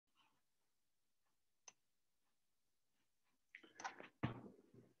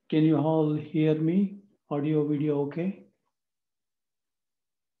Can you all hear me? Audio, video, okay?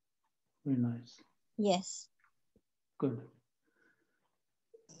 Very nice. Yes. Good.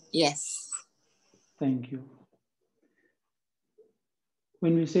 Yes. Thank you.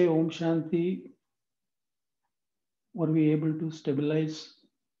 When we say Om Shanti, were we able to stabilize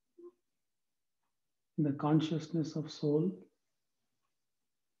the consciousness of soul?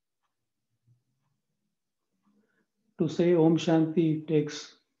 To say Om Shanti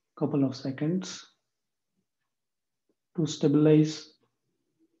takes a couple of seconds. To stabilize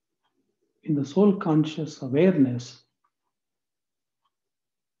in the soul conscious awareness,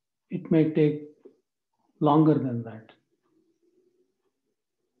 it may take longer than that.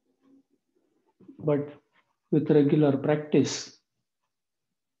 But with regular practice,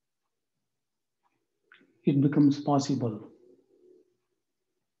 it becomes possible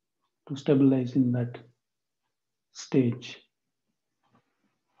to stabilize in that stage.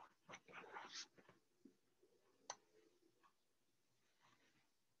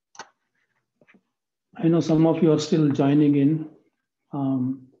 I know some of you are still joining in.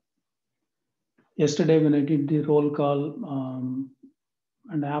 Yesterday when I did the roll call,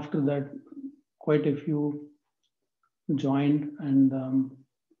 and after that, quite a few joined, and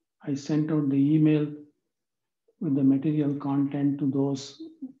I sent out the email with the material content to those,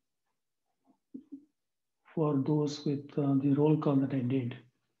 for those with the roll call that I did.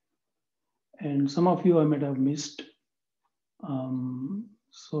 And some of you I might have missed.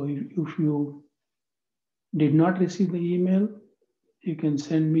 So if you did not receive the email, you can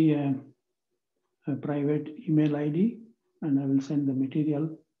send me a private email ID and I will send the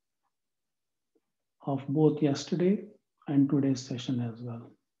material of both yesterday and today's session as well.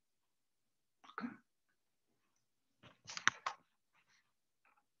 Okay.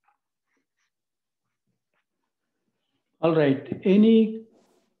 All right, any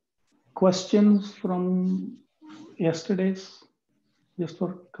questions from yesterday's? Just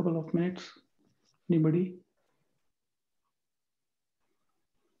for a couple of minutes, anybody?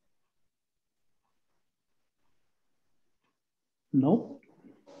 No?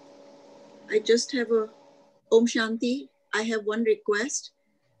 I just have a Om Shanti. I have one request.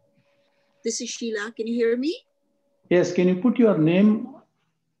 This is Sheila. Can you hear me? Yes, can you put your name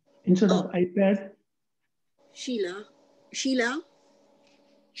instead of iPad? Sheila. Sheila?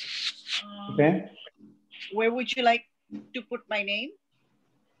 Okay. Where would you like to put my name?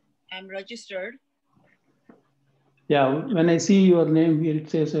 I'm registered. Yeah, when I see your name here, it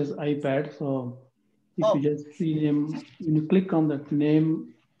says as iPad. So if you just see him, when you click on that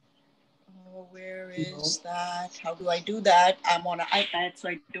name. Where is that? How do I do that? I'm on an iPad, so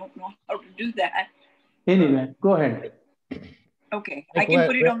I don't know how to do that. Anyway, go ahead. Okay, I can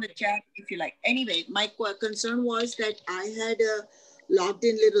put it on the chat if you like. Anyway, my concern was that I had logged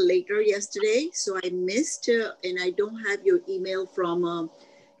in a little later yesterday, so I missed, and I don't have your email from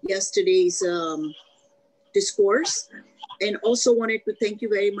yesterday's discourse. And also wanted to thank you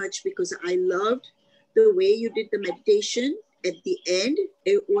very much because I loved the way you did the meditation at the end.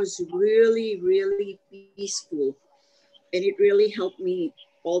 It was really, really peaceful. And it really helped me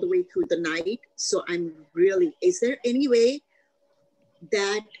all the way through the night. So I'm really, is there any way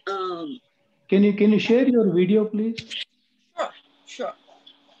that... Can you share your video, please? Sure.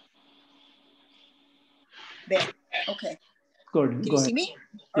 There, okay. Good, Can go you ahead. see me?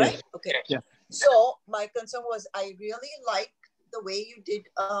 All Yes. right, okay. Yeah. So my concern was I really liked the way you did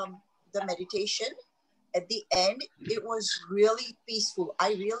the meditation. At the end, it was really peaceful. I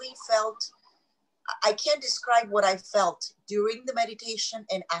really felt, I can't describe what I felt during the meditation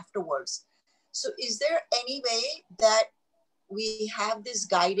and afterwards. So is there any way that we have this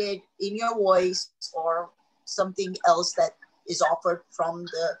guided in your voice or something else that is offered from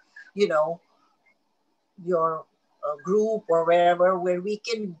the, you know, your group or wherever, where we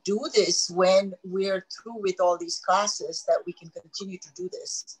can do this when we're through with all these classes, that we can continue to do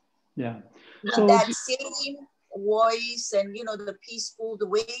this? Yeah. So that same voice and, you know, the peaceful, the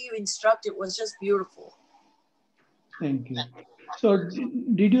way you instructed was just beautiful. Thank you. So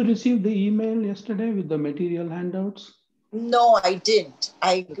did you receive the email yesterday with the material handouts? No, I didn't.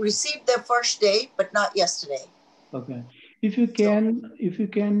 I received the first day, but not yesterday. Okay. If you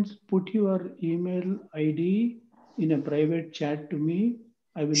can put your email ID in a private chat to me,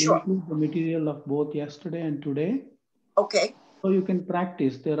 I will include the material of both yesterday and today. Okay. So you can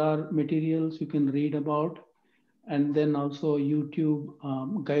practice. There are materials you can read about, and then also YouTube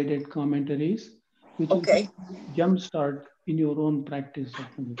guided commentaries, which will jumpstart in your own practice of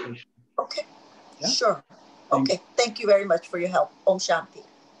meditation. Okay. Yeah? Sure. Okay. Thank you very much for your help. Om Shanti.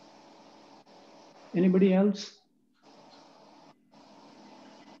 Anybody else?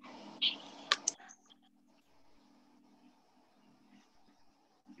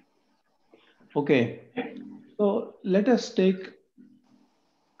 Okay, so let us take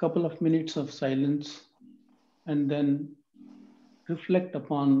a couple of minutes of silence and then reflect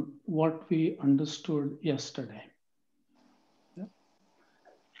upon what we understood yesterday. Yeah.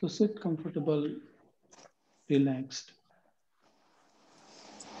 So sit comfortable, relaxed.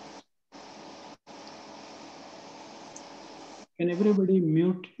 Can everybody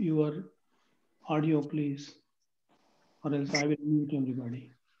mute your audio, please? Or else I will mute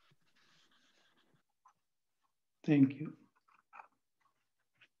everybody. Thank you.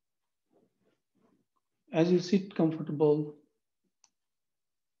 As you sit comfortable,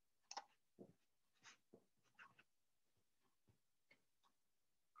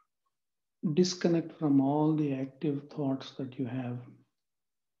 disconnect from all the active thoughts that you have.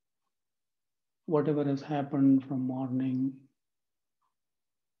 Whatever has happened from morning,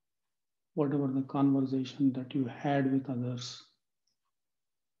 whatever the conversation that you had with others,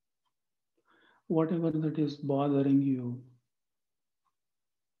 whatever that is bothering you,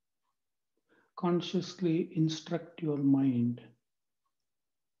 consciously instruct your mind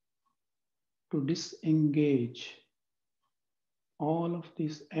to disengage all of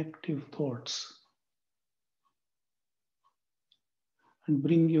these active thoughts and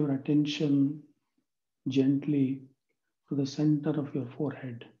bring your attention gently to the center of your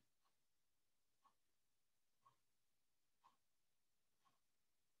forehead.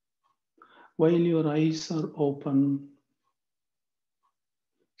 While your eyes are open,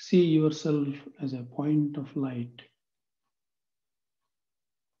 see yourself as a point of light,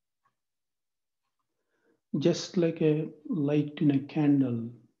 just like a light in a candle,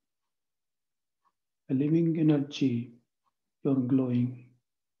 a living energy, you're glowing.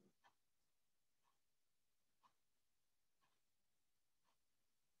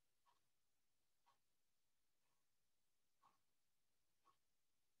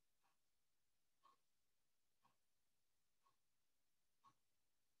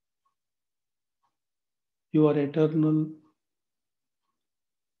 You are eternal.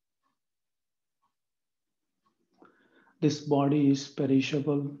 This body is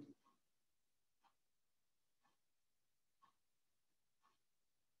perishable.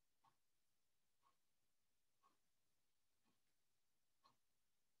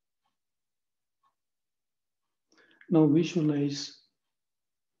 Now visualize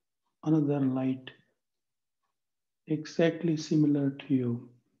another light exactly similar to you.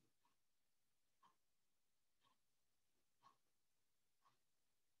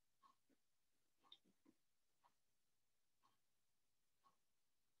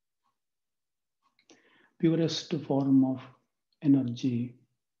 Purest form of energy,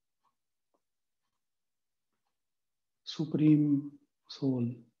 supreme soul.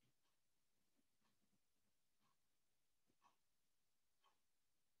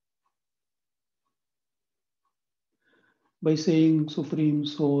 By saying supreme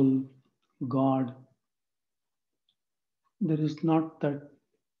soul, God, there is not that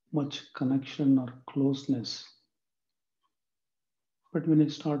much connection or closeness. But when I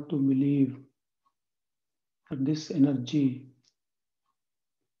start to believe that this energy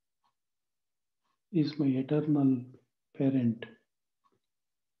is my eternal parent,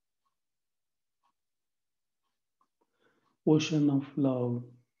 ocean of love,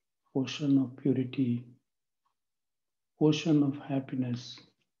 ocean of purity, ocean of happiness,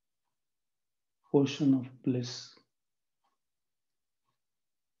 ocean of bliss,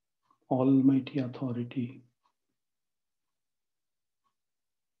 almighty authority.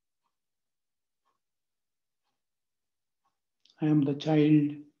 I am the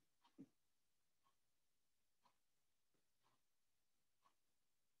child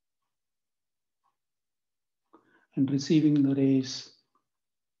and receiving the race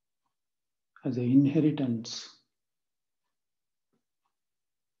as an inheritance.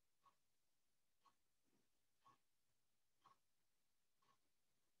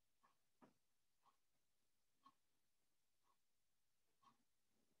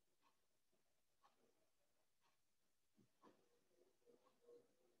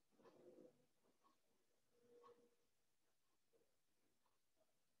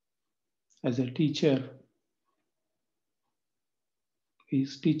 As a teacher, he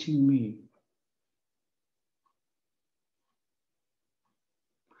is teaching me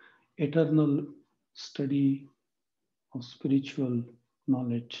eternal study of spiritual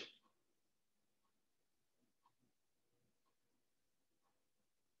knowledge.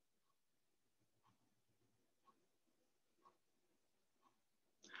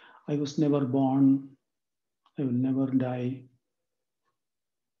 I was never born, I will never die.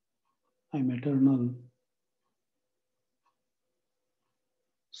 I'm eternal,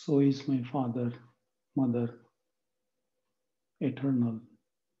 So is my father, mother, eternal.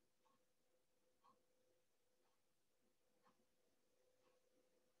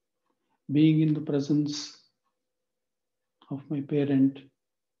 Being in the presence of my parent,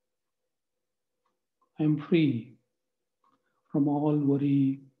 I am free from all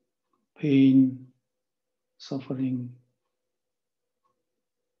worry, pain, suffering,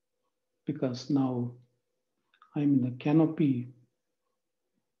 because now I am in the canopy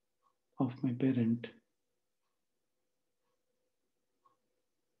of my parent.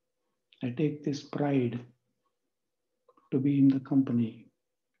 I take this pride to be in the company.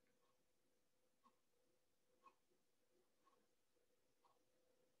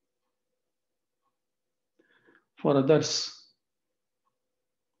 For others,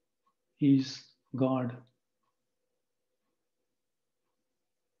 He is God.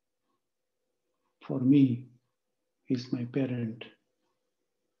 For me, He is my parent,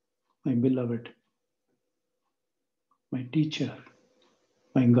 my beloved, my teacher,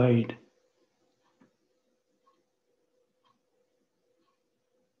 my guide.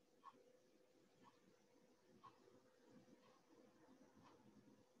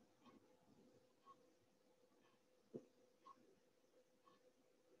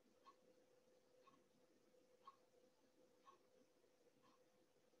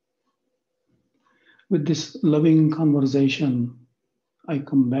 With this loving conversation, I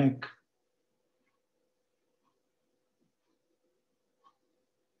come back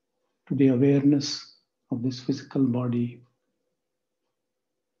to the awareness of this physical body.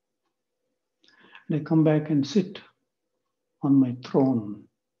 And I come back and sit on my throne,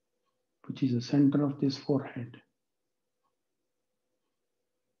 which is the center of this forehead.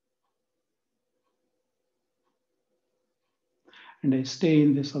 And I stay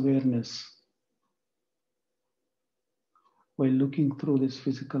in this awareness while looking through this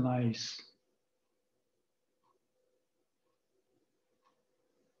physical eyes.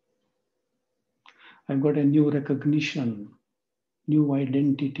 I've got a new recognition, new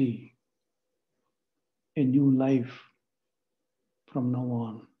identity, a new life from now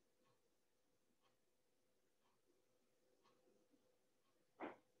on.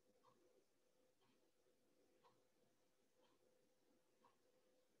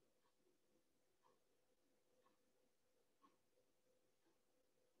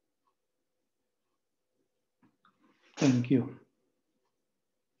 Thank you.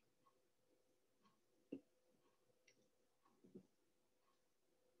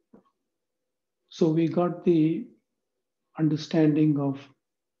 So we got the understanding of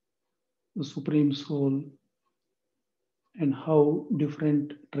the Supreme Soul and how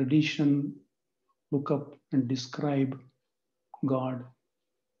different traditions look up and describe God.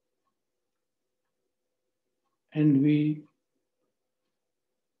 And we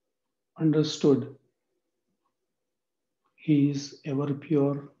understood He is ever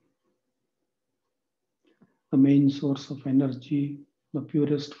pure, the main source of energy, the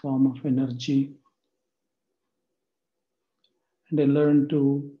purest form of energy. And I learned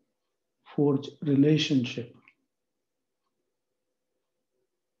to forge relationship.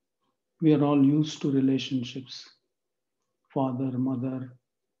 We are all used to relationships, father, mother,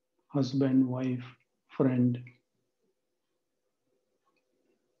 husband, wife, friend.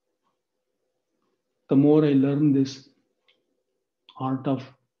 The more I learn this art of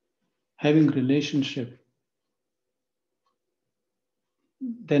having relationship,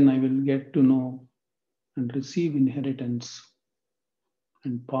 then I will get to know and receive inheritance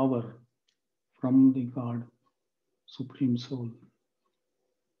and power from the God, Supreme Soul.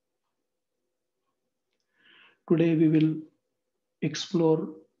 Today we will explore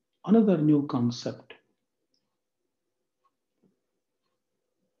another new concept.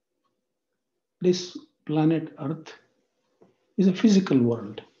 This planet Earth is a physical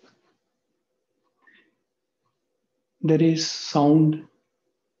world. There is sound,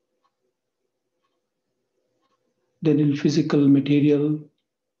 there is physical material,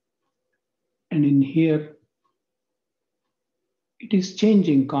 and in here it is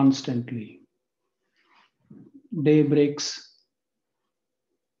changing constantly. Day breaks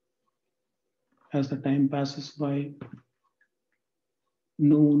as the time passes by,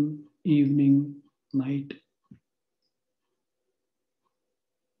 noon, evening, night.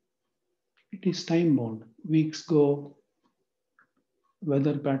 It is time bound. Weeks go,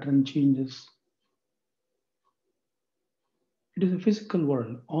 weather pattern changes. It is a physical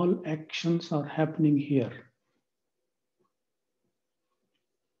world. All actions are happening here.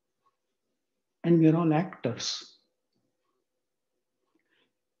 And we are all actors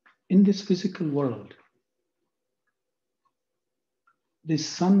in this physical world. the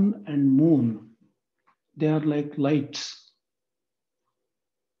sun and moon, they are like lights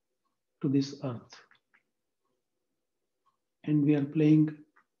to this earth. And we are playing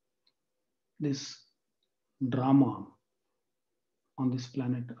this drama on this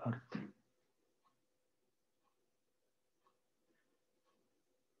planet Earth.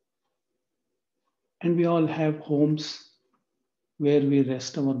 And we all have homes where we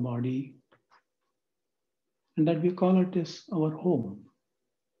rest our body, and that we call it as our home.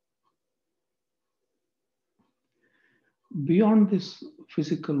 Beyond this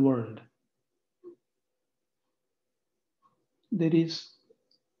physical world, there is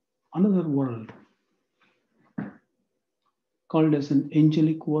another world called as an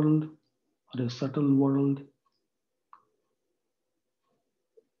angelic world or a subtle world,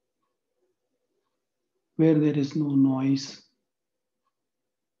 where there is no noise,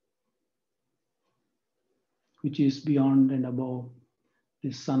 which is beyond and above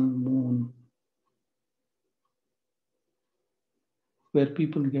the sun, moon, where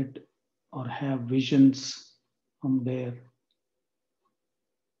people get or have visions from there.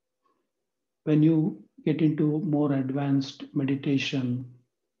 When you get into more advanced meditation,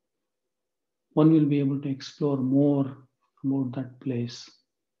 one will be able to explore more about that place.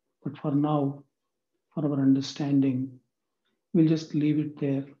 But for now, for our understanding, we'll just leave it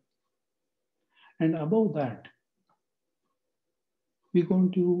there. And above that, we go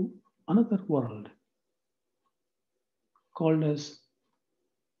into another world called as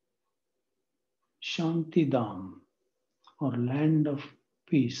Shantidam, or land of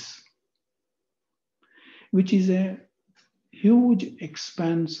peace, which is a huge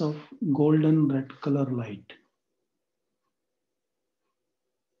expanse of golden red color light.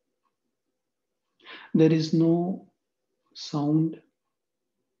 There is no sound,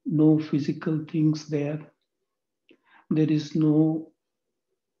 no physical things there. There is no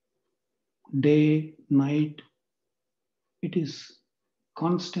day, night. It is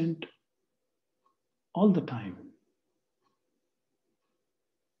constant all the time.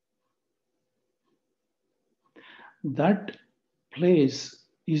 That place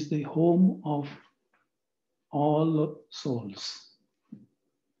is the home of all souls.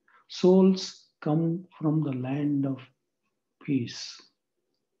 Souls come from the land of peace.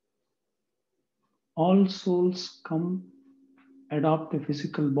 All souls come, adopt a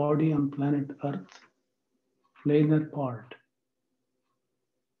physical body on planet Earth, play their part.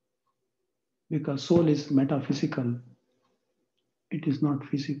 Because soul is metaphysical, it is not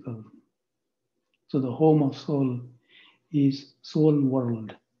physical. So the home of soul is soul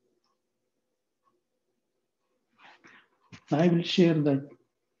world. I will share that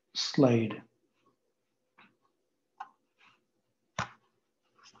slide.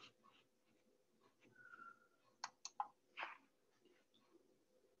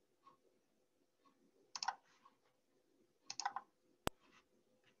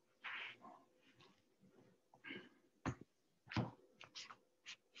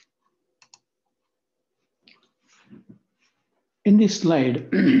 In this slide,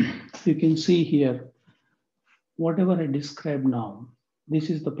 you can see here, whatever I described now,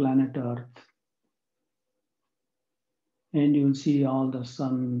 this is the planet Earth. And you'll see all the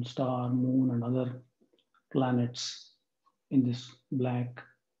sun, star, moon, and other planets in this black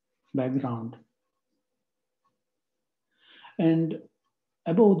background. And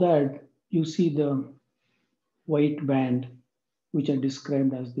above that, you see the white band, which I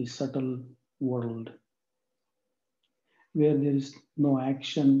described as the subtle world, where there is no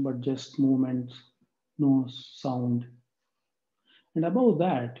action but just movements, no sound. And above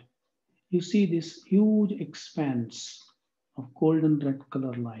that, you see this huge expanse of golden red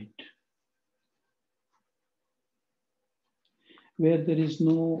color light, where there is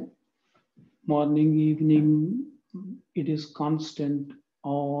no morning, evening, it is constant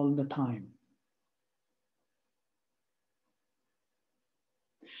all the time.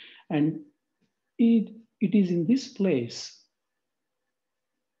 And it is in this place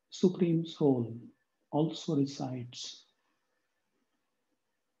Supreme Soul also resides.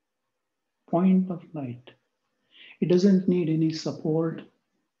 Point of light. It doesn't need any support.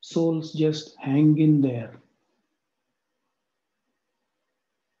 Souls just hang in there.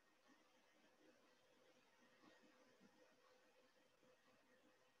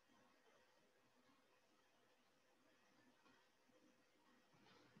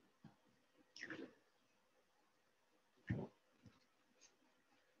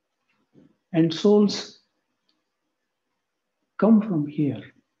 And souls come from here,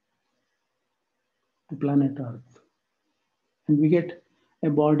 to planet Earth. And we get a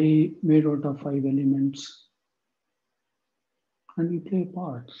body made out of 5 elements. and we play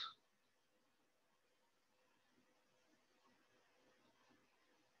parts.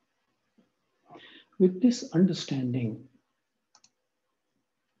 With this understanding,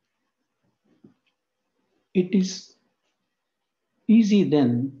 it is easy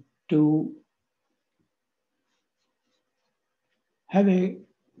then to have a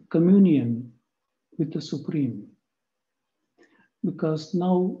communion with the Supreme, because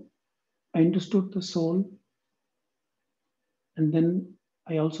now I understood the soul, and then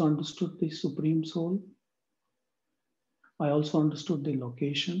I also understood the Supreme Soul. I also understood the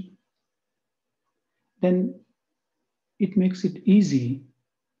location. Then it makes it easy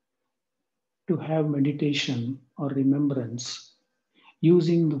to have meditation or remembrance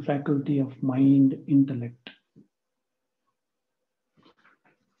using the faculty of mind, intellect,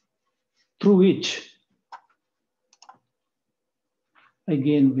 through which I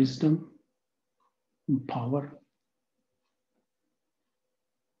gain wisdom and power,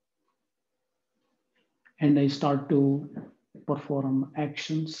 and I start to perform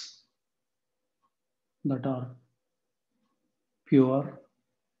actions that are pure.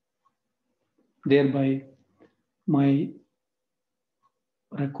 Thereby, my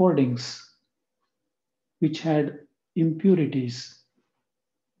recordings, which had impurities,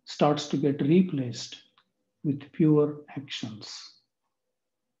 starts to get replaced with pure actions.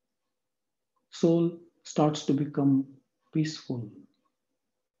 Soul starts to become peaceful.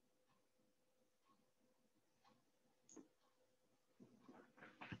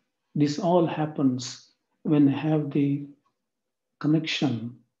 This all happens when I have the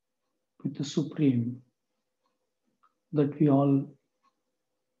connection with the Supreme that we all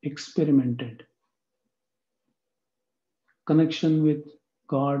experimented. Connection with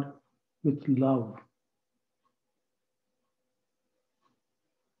God, with love,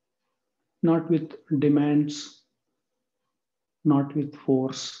 not with demands, not with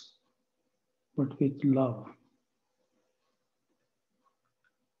force, but with love.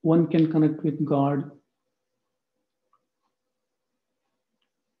 One can connect with God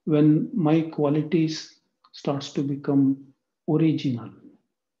when my qualities starts to become original.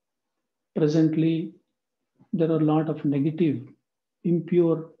 Presently, there are a lot of negative,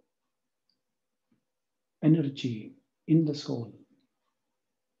 impure energy in the soul.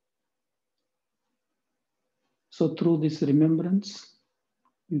 So through this remembrance,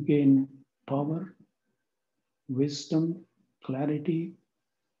 you gain power, wisdom, clarity,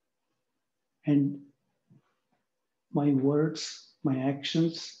 and my words, my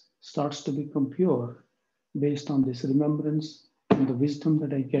actions starts to become pure based on this remembrance and the wisdom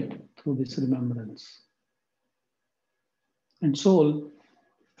that I get through this remembrance. And soul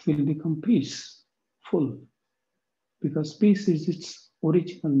will become peaceful, because peace is its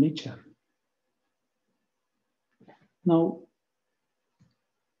original nature. Now,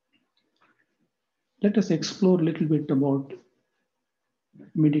 let us explore a little bit about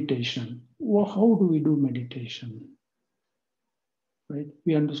meditation. Well, how do we do meditation? Right?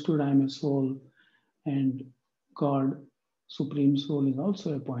 We understood I am a soul, and God, Supreme Soul, is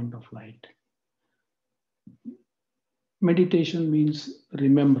also a point of light. Meditation means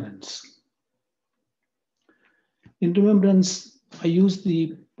remembrance. In remembrance, I use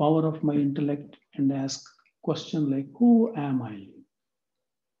the power of my intellect and ask questions like, who am I?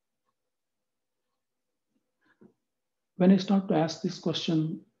 When I start to ask this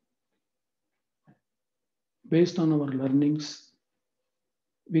question, based on our learnings,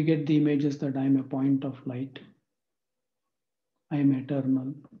 we get the images that I am a point of light, I am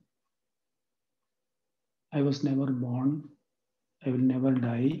eternal, I was never born, I will never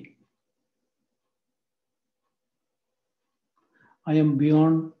die, I am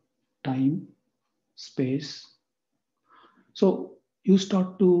beyond time, space. So you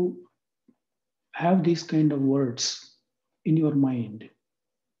start to have these kind of words in your mind.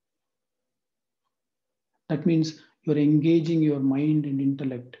 That means you're engaging your mind and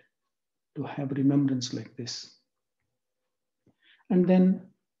intellect to have remembrance like this. And then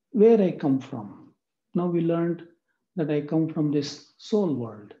where I come from. Now we learned that I come from this soul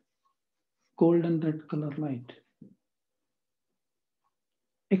world, golden red color light.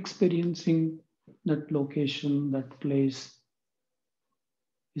 Experiencing that location, that place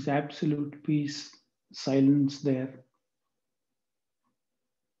is absolute peace, silence there.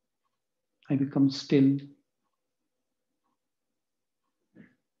 I become still.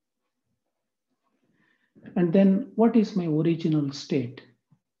 And then what is my original state?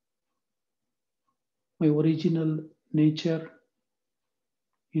 My original nature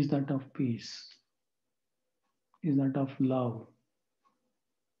is that of peace, is that of love.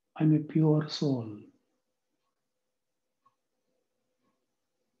 I'm a pure soul.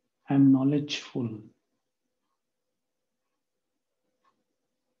 I am knowledgeful.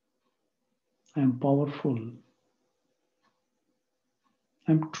 I am powerful.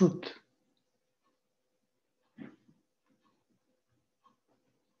 I am truth.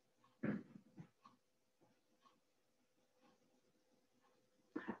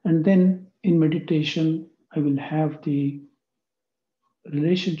 And then in meditation, I will have the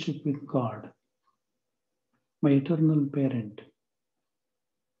relationship with God, my eternal parent.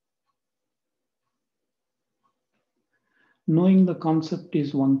 Knowing the concept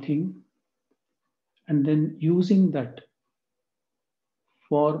is one thing, and then using that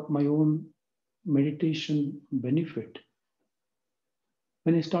for my own meditation benefit.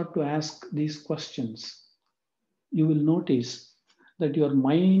 When I start to ask these questions, you will notice that your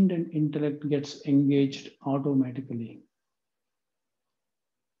mind and intellect gets engaged automatically.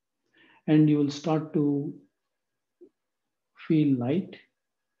 And you will start to feel light,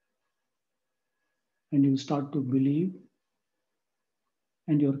 and you start to believe,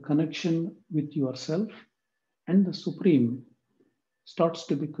 and your connection with yourself and the Supreme starts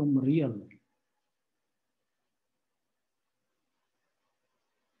to become real.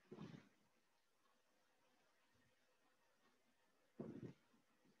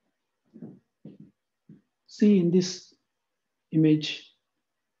 See in this image,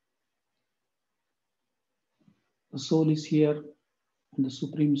 the soul is here and the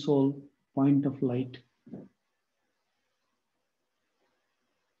Supreme Soul, point of light.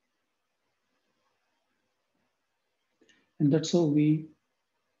 And that's how we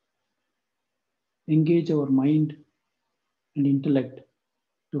engage our mind and intellect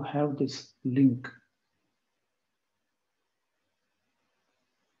to have this link.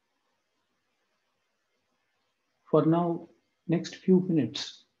 For now, next few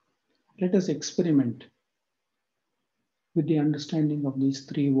minutes, let us experiment with the understanding of these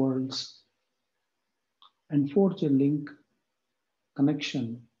three worlds and forge a link,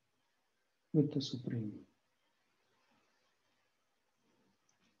 connection with the Supreme.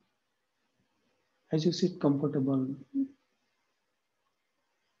 As you sit comfortable,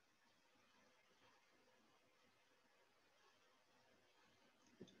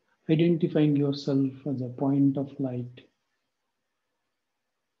 identifying yourself as a point of light,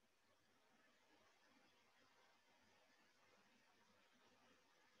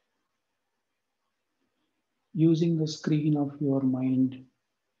 using the screen of your mind,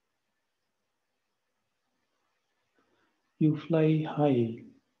 you fly high,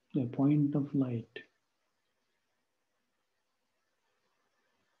 a point of light.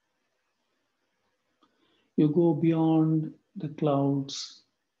 You go beyond the clouds.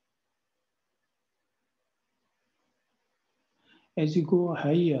 As you go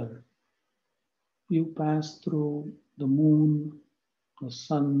higher, you pass through the moon, the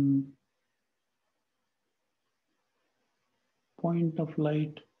sun, point of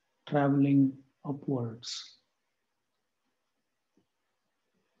light traveling upwards.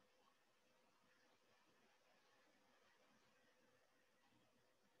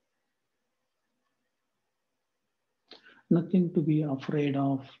 Nothing to be afraid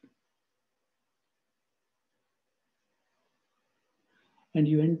of. And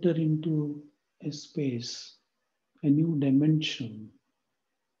you enter into a space, a new dimension,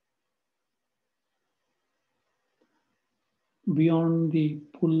 beyond the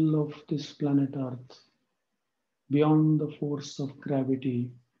pull of this planet Earth, beyond the force of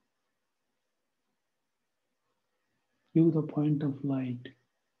gravity. You, the point of light,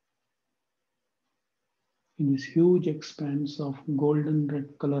 in this huge expanse of golden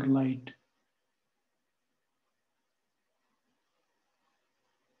red color light.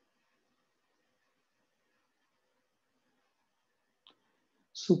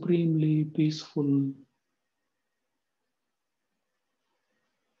 Supremely peaceful.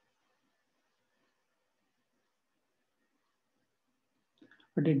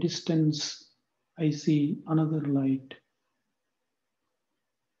 At a distance, I see another light.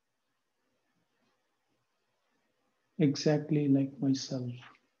 Exactly like myself.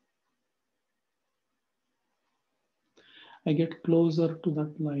 I get closer to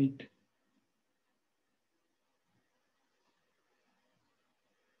that light.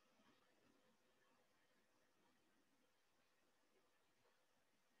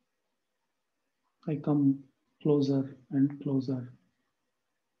 I come closer and closer.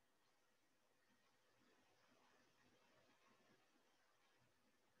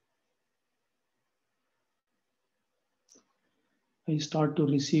 I start to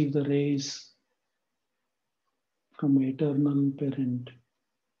receive the rays from my eternal parent.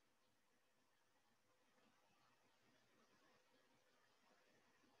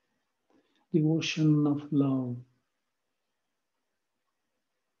 the ocean of love,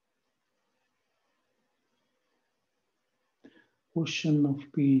 ocean of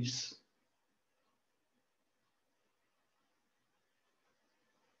peace.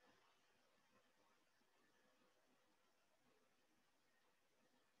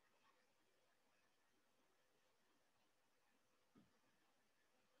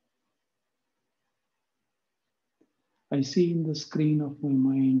 I see in the screen of my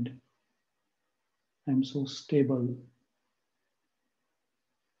mind, I'm so stable.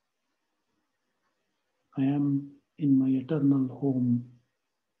 I am in my eternal home.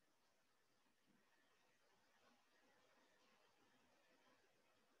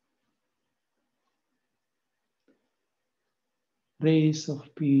 Rays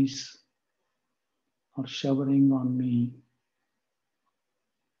of peace are showering on me.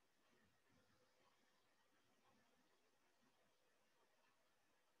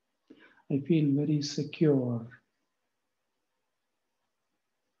 I feel very secure.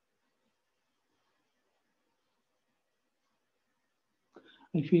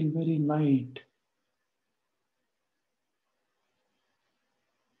 I feel very light.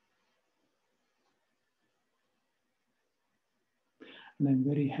 And I'm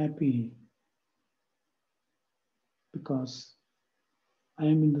very happy because I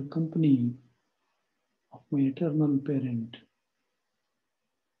am in the company of my eternal parent.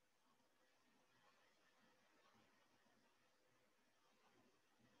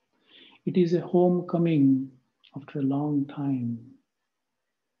 It is a homecoming after a long time.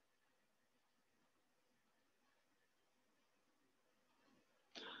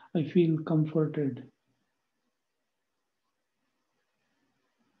 I feel comforted.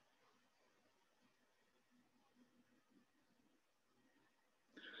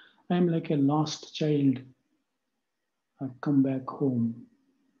 I am like a lost child. I've come back home.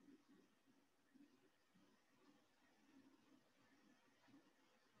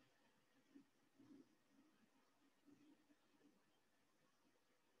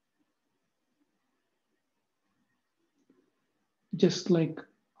 Just like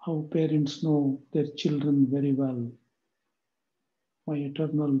how parents know their children very well. My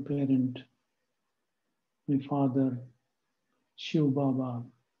eternal parent, my father, Shiv Baba,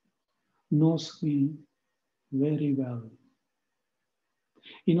 knows me very well.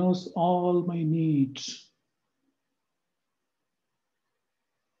 He knows all my needs.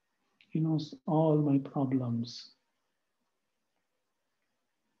 He knows all my problems.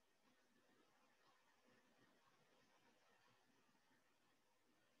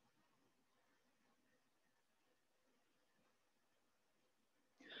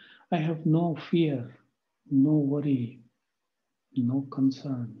 I have no fear, no worry, no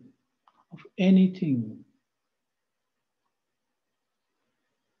concern of anything.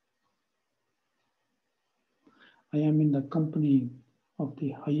 I am in the company of the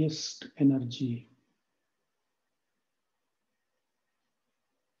highest energy.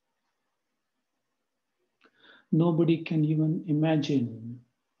 Nobody can even imagine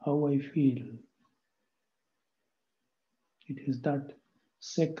how I feel. It is that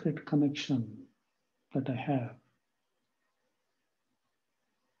sacred connection that I have.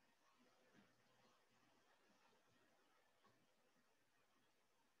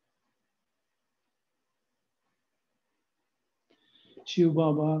 Shiv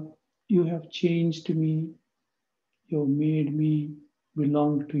Baba, you have changed me. You have made me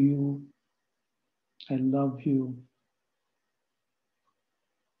belong to you. I love you.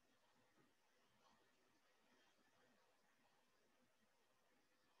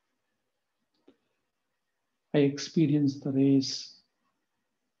 I experience the rays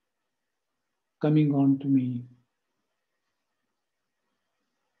coming on to me.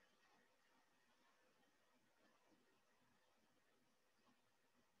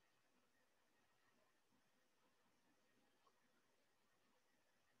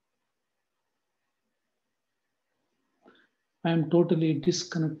 I am totally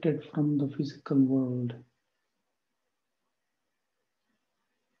disconnected from the physical world.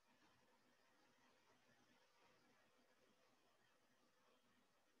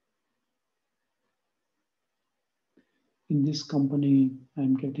 In this company, I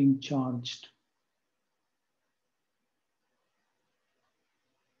am getting charged.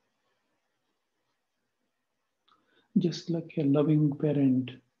 Just like a loving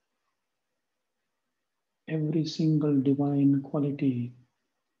parent, every single divine quality,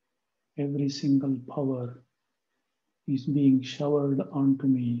 every single power is being showered onto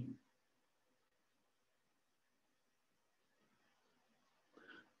me.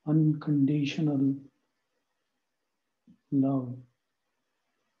 Unconditional love,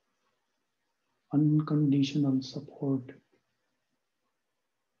 unconditional support.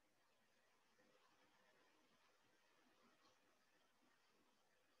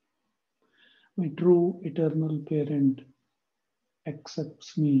 My true eternal parent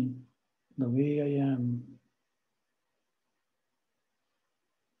accepts me the way I am,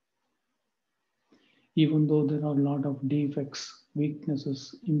 even though there are a lot of defects,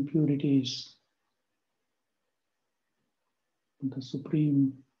 weaknesses, impurities. The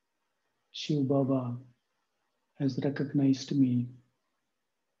Supreme Shiv Baba has recognized me,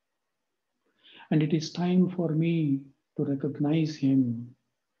 and it is time for me to recognize him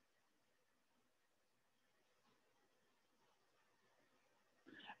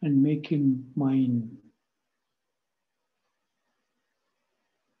and make him mine.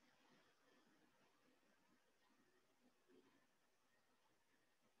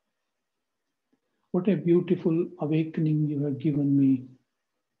 What a beautiful awakening you have given me.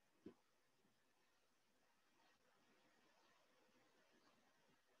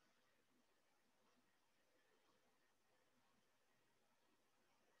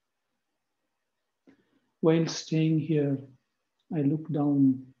 While staying here, I look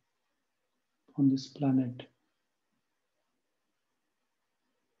down on this planet.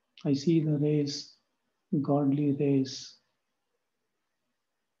 I see the rays, godly rays,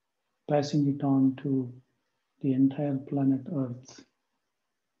 passing it on to the entire planet Earth.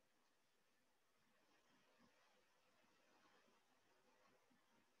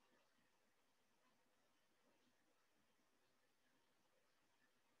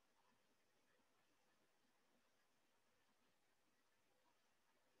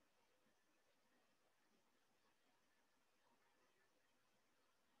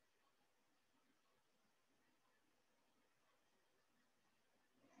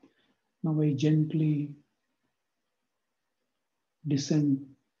 Now I gently descend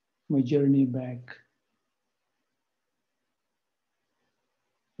my journey back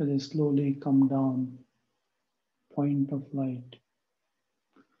as I slowly come down, point of light,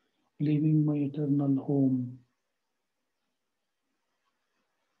 leaving my eternal home.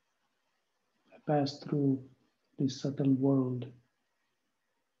 I pass through this subtle world,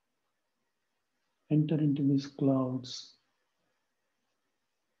 enter into these clouds,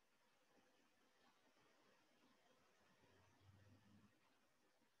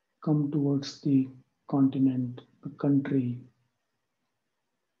 come towards the continent, the country,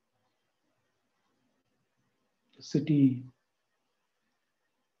 the city,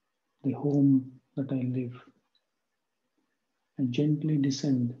 the home that I live, and gently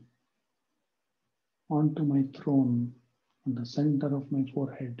descend onto my throne on the center of my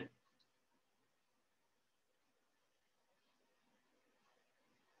forehead.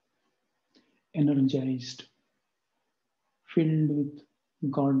 Energized, filled with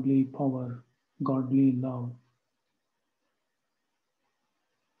godly power, godly love.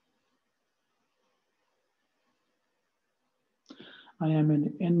 I am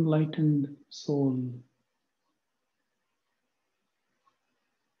an enlightened soul.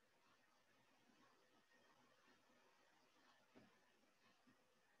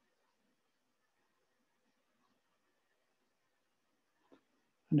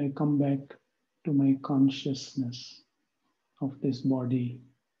 And I come back to my consciousness of this body.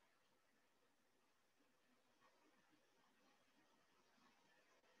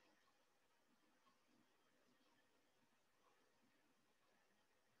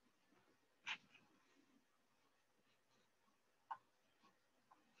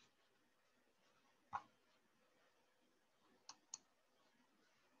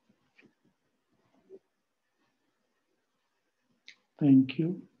 Thank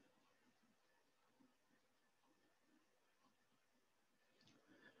you.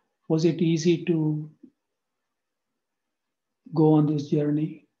 Was it easy to go on this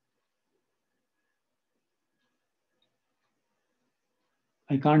journey?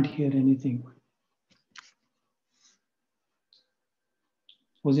 I can't hear anything.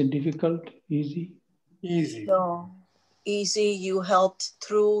 Was it difficult? Easy? Easy. No, easy. You helped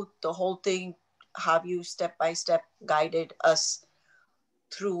through the whole thing, have you step by step guided us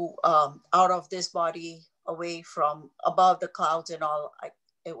through out of this body, away from above the clouds and all.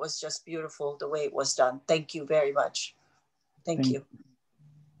 It was just beautiful the way it was done. Thank you very much. Thank you.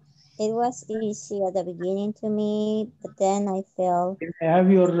 It was easy at the beginning to me, but then I felt... Can I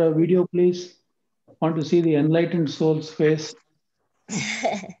have your video, please? Want to see the enlightened soul's face?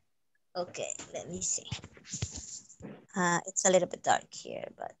 Okay, let me see. It's a little bit dark here,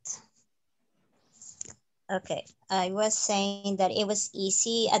 but... Okay, I was saying that it was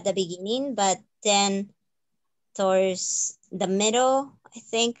easy at the beginning, but then towards the middle, I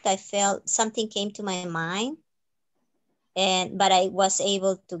think I felt something came to my mind, but I was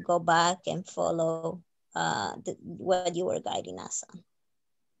able to go back and follow what you were guiding us on.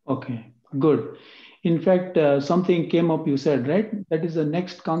 Okay, good. In fact, something came up, you said, right? That is the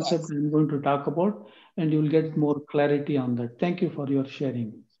next concept Yes. I'm going to talk about, and you'll get more clarity on that. Thank you for your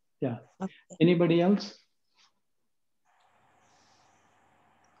sharing. Yeah. Okay. Anybody else?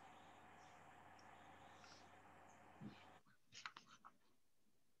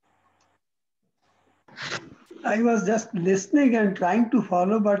 I was just listening and trying to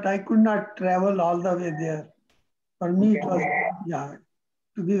follow, but I could not travel all the way there. For me, it was, yeah,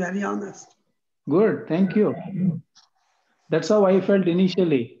 to be very honest. Good. Thank you. That's how I felt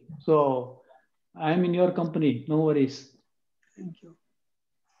initially. So I'm in your company. No worries. Thank you.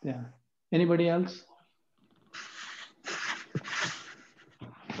 Yeah. Anybody else?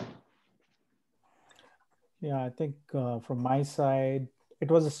 Yeah, I think from my side, it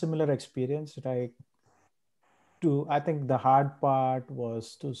was a similar experience. I think the hard part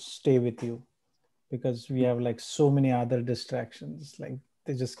was to stay with you, because we have like so many other distractions, like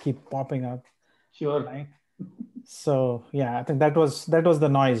they just keep popping up, Sure. right? So yeah, I think that was the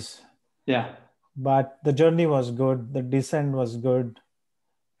noise. Yeah. But the journey was good, the descent was good.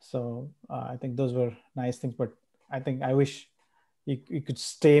 So I think those were nice things, but I think I wish you could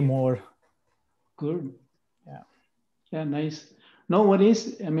stay more. Good. Yeah. Yeah, nice. No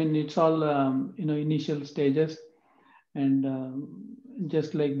worries. I mean, it's all initial stages, and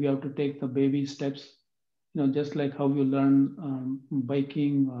just like we have to take the baby steps. Just like how you learn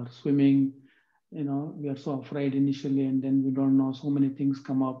biking or swimming. We are so afraid initially, and then we don't know. So many things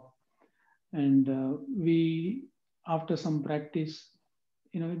come up, and we after some practice,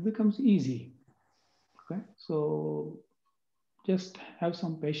 it becomes easy. Okay, so just have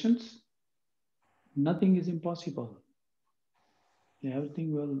some patience. Nothing is impossible.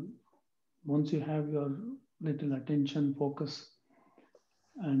 Everything will, once you have your little attention focus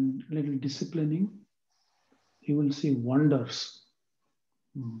and little disciplining, you will see wonders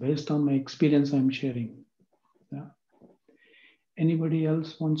based on my experience I'm sharing. Yeah. Anybody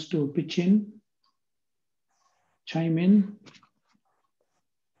else wants to pitch in, chime in?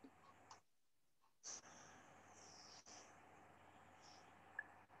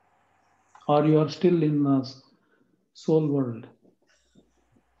 Or you are still in the soul world?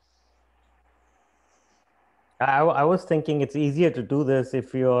 I was thinking it's easier to do this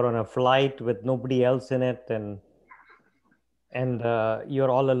if you're on a flight with nobody else in it, and you're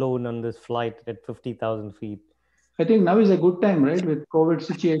all alone on this flight at 50,000 feet. I think now is a good time, right? With COVID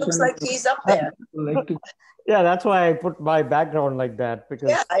situation. Looks like he's up there. Like to, Yeah, that's why I put my background like that, because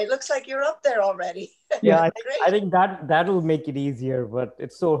Yeah, it looks like you're up there already. yeah, Great. I think that'll make it easier, but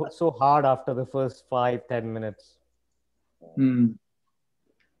it's so hard after the first 5-10 minutes.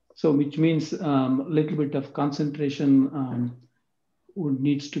 So which means a little bit of concentration would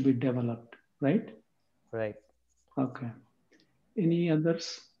needs to be developed, right? Right. Okay. Any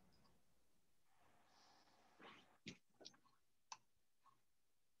others?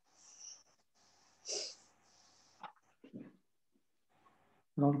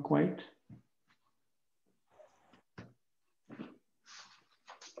 All quiet.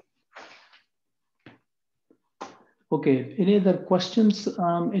 Okay. Any other questions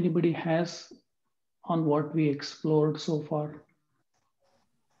anybody has on what we explored so far?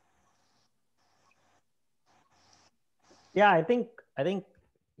 Yeah, I think I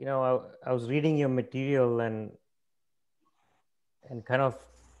was reading your material and kind of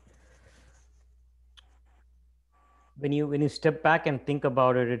when you step back and think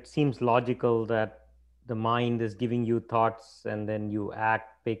about it, it seems logical that the mind is giving you thoughts and then you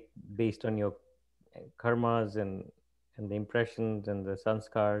act based on your karmas and the impressions and the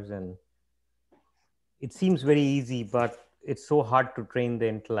sanskars, and it seems very easy, but it's so hard to train the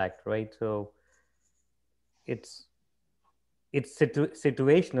intellect, right? So it's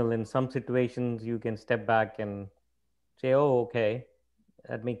situational. In some situations you can step back and say, oh, okay,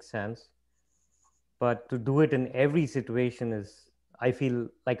 that makes sense. But to do it in every situation is, I feel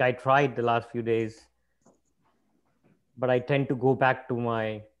like I tried the last few days, but I tend to go back to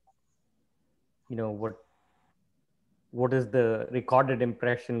my, what is the recorded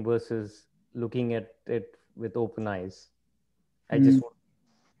impression versus looking at it with open eyes. I just want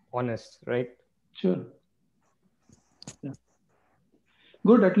honest, right? Sure. Yeah.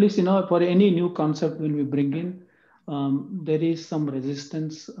 Good. At least, for any new concept when we bring in, there is some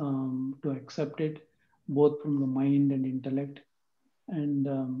resistance to accept it, both from the mind and intellect. And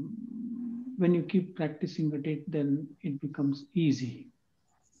when you keep practicing at it, then it becomes easy.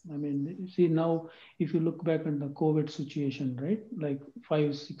 I mean, you see now, if you look back at the COVID situation, right? Like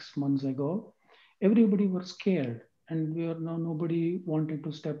 5, 6 months ago, everybody was scared, and we are now nobody wanted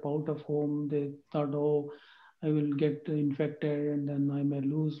to step out of home. They thought, oh, I will get infected, and then I may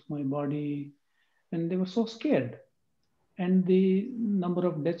lose my body, and they were so scared. And the number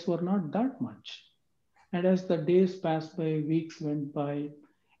of deaths were not that much. And as the days passed by, weeks went by,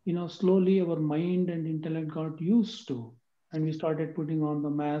 slowly our mind and intellect got used to, and we started putting on the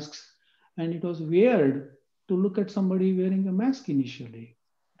masks. And it was weird to look at somebody wearing a mask initially.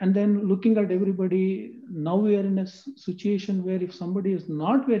 And then looking at everybody, now we are in a situation where if somebody is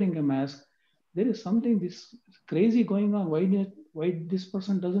not wearing a mask, there is something this crazy going on. Why this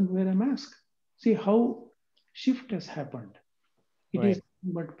person doesn't wear a mask? See how shift has happened. It is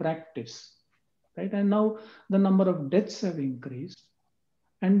Right. but practice, right? And now the number of deaths have increased,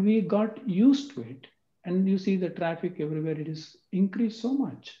 and we got used to it. And you see the traffic everywhere; it is increased so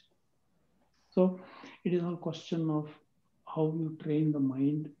much. So it is a question of how you train the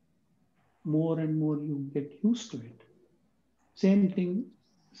mind. More and more you get used to it. Same thing,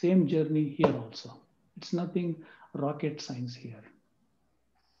 same journey here also. It's nothing rocket science here.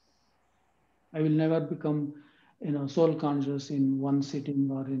 I will never become, soul conscious in one sitting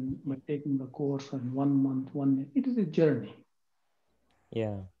or in by taking the course in 1 month, 1 year. It is a journey.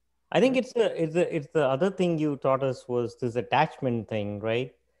 Yeah. I think Right? it's the other thing you taught us was this attachment thing,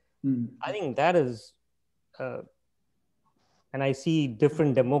 right? Mm. I think that is, uh, and I see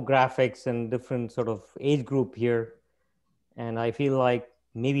different demographics and different sort of age group here, and I feel like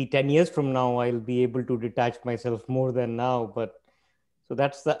maybe 10 years from now I'll be able to detach myself more than now. But so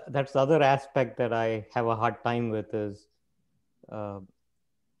that's the other aspect that I have a hard time with is, uh,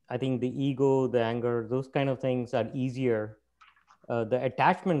 I think the ego, the anger, those kind of things are easier. The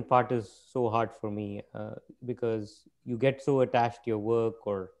attachment part is so hard for me, because you get so attached to your work,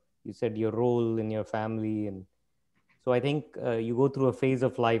 or you said your role in your family. And so I think you go through a phase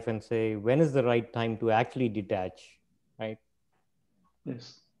of life and say, when is the right time to actually detach, right?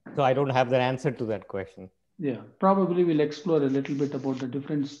 Yes. So I don't have the answer to that question. Yeah. Probably we'll explore a little bit about the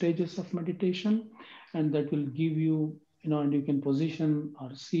different stages of meditation, and that will give you, and you can position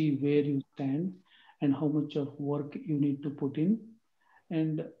or see where you stand and how much of work you need to put in.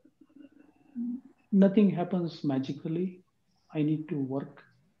 And nothing happens magically. I need to work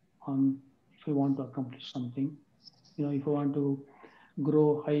on if I want to accomplish something. If I want to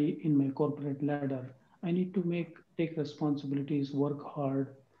grow high in my corporate ladder, I need to take responsibilities, work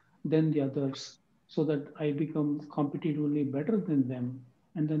hard than the others, so that I become competitively better than them,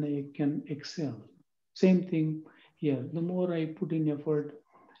 and then I can excel. Same thing here. The more I put in effort,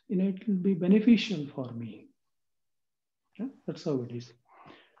 it will be beneficial for me. Yeah, that's how it is.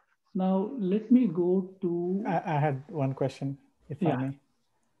 Now let me go to I had one question, if I yeah, may.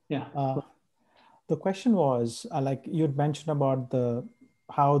 yeah. The question was like you'd mentioned about the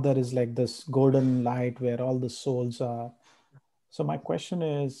how there is like this golden light where all the souls are. So my question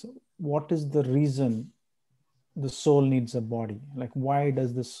is, what is the reason the soul needs a body? Like, why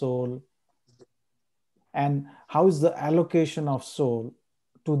does the soul, and how is the allocation of soul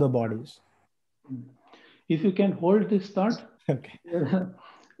to the bodies? If you can hold this thought, Okay.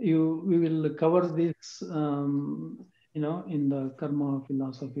 we will cover this, in the karma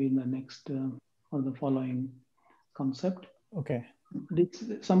philosophy in the next or the following concept. Okay.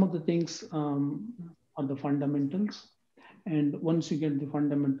 Some of the things are the fundamentals, and once you get the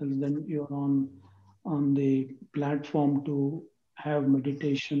fundamentals, then you're on the platform to have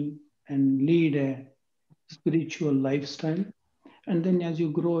meditation and lead a spiritual lifestyle. And then as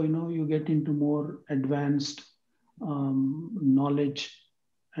you grow, you get into more advanced knowledge,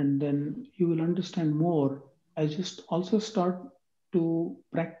 and then you will understand more. I just also start to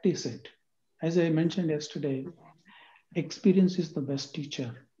practice it. As I mentioned yesterday, experience is the best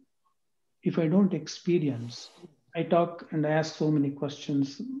teacher. If I don't experience, I talk and I ask so many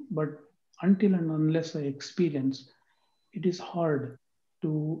questions, but until and unless I experience, it is hard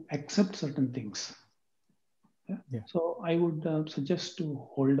to accept certain things. Yeah? Yeah. So I would suggest to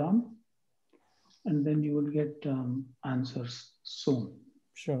hold on, and then you will get answers soon.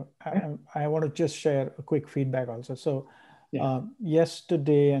 Sure. Okay? I want to just share a quick feedback also. So Yeah.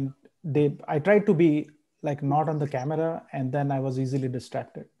 yesterday and I tried to be like not on the camera, and then I was easily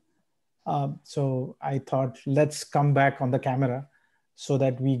distracted. So I thought, let's come back on the camera so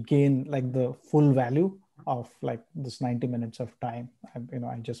that we gain like the full value of like this 90 minutes of time.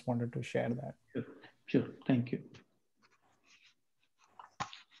 I just wanted to share that. Sure. Sure. Thank you.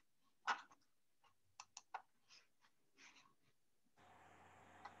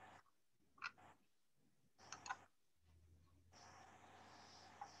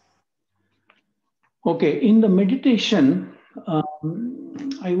 Okay, in the meditation,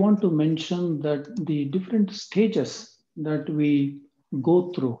 I want to mention that the different stages that we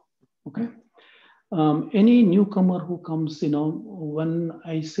go through. Okay, any newcomer who comes, when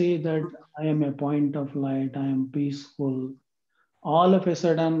I say that I am a point of light, I am peaceful, all of a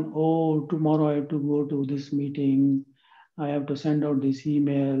sudden, oh, tomorrow I have to go to this meeting, I have to send out this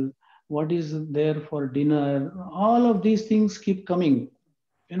email, what is there for dinner? All of these things keep coming.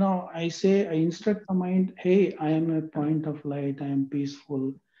 I say, I instruct the mind, hey, I am a point of light, I am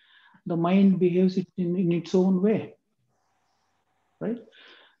peaceful. The mind behaves it in its own way, right?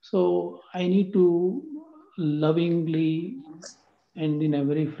 So I need to lovingly and in a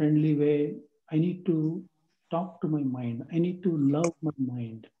very friendly way, I need to talk to my mind. I need to love my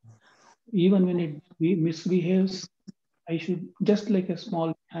mind. Even when it misbehaves, I should, just like a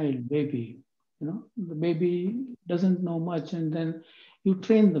small child, baby, the baby doesn't know much, and then you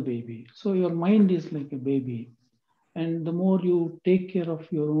train the baby. So your mind is like a baby. And the more you take care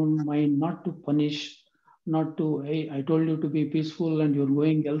of your own mind, not to punish, not to, hey, I told you to be peaceful and you're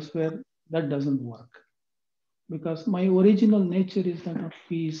going elsewhere, that doesn't work. Because my original nature is that of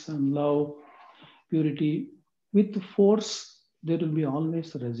peace and love, purity. With force, there will be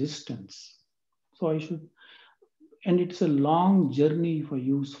always resistance. So I should, and it's a long journey if I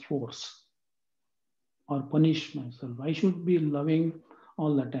use force or punish myself. I should be loving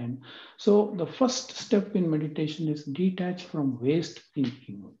all the time. So the first step in meditation is detach from waste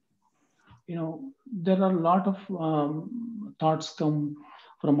thinking. There are a lot of thoughts come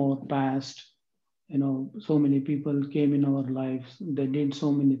from our past. So many people came in our lives. They did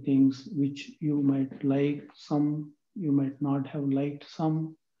so many things which you might like, some you might not have liked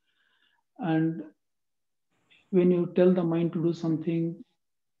some. And when you tell the mind to do something,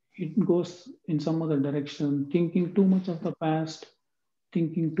 it goes in some other direction, thinking too much of the past,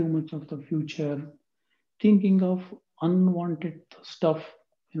 thinking too much of the future, thinking of unwanted stuff,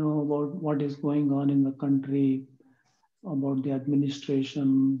 about what is going on in the country, about the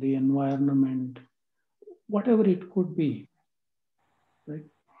administration, the environment, whatever it could be, right?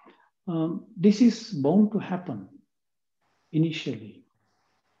 This is bound to happen initially,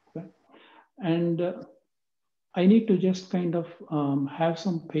 okay? And I need to just kind of have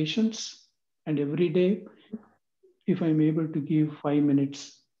some patience, and every day, if I'm able to give 5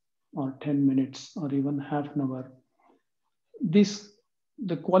 minutes or 10 minutes or even half an hour,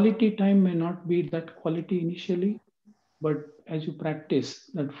 the quality time may not be that quality initially, but as you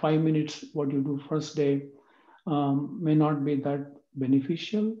practice that 5 minutes, what you do first day may not be that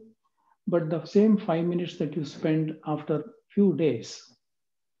beneficial, but the same 5 minutes that you spend after few days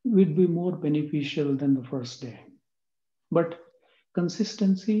will be more beneficial than the first day. But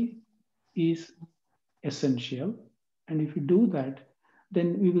consistency is essential. And if you do that,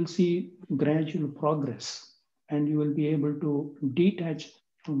 then we will see gradual progress and you will be able to detach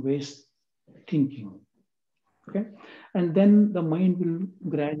from waste thinking. Okay. And then the mind will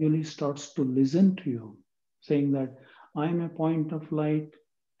gradually starts to listen to you, saying that I'm a point of light,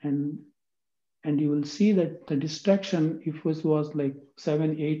 and you will see that the distraction, if it was like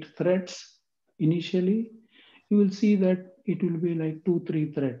 7, 8 threads initially, you will see that it will be like 2,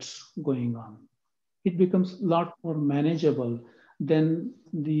 3 threads going on. It becomes a lot more manageable than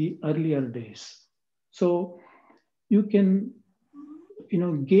the earlier days. So you can,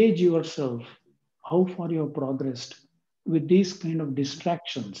 gauge yourself how far you have progressed with these kind of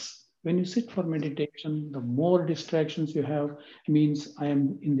distractions. When you sit for meditation, the more distractions you have means I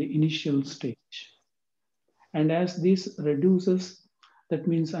am in the initial stage. And as this reduces, that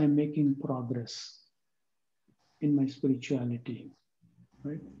means I'm making progress in my spirituality,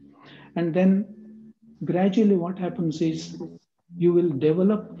 right? And then gradually what happens is you will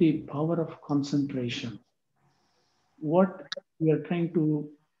develop the power of concentration. What we are trying to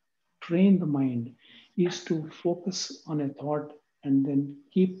train the mind is to focus on a thought and then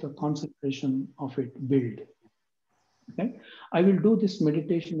keep the concentration of it build. Okay, I will do this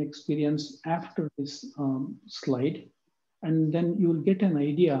meditation experience after this slide, and then you will get an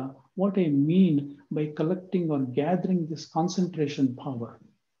idea what I mean by collecting or gathering this concentration power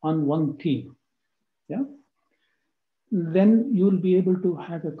on one theme. Yeah. Then you will be able to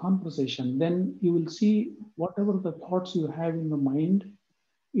have a conversation. Then you will see whatever the thoughts you have in the mind,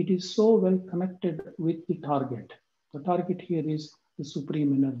 it is so well connected with the target. The target here is the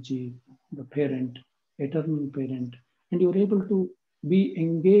supreme energy, the parent, eternal parent, and you're able to be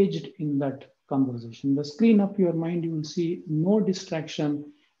engaged in that conversation. The screen of your mind, you will see no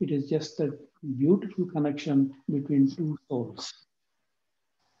distraction. It is just a beautiful connection between two souls.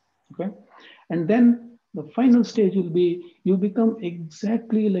 Okay, and then The final stage will be you become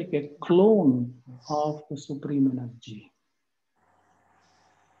exactly like a clone of the Supreme Energy.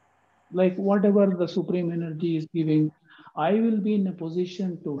 Like whatever the Supreme Energy is giving, I will be in a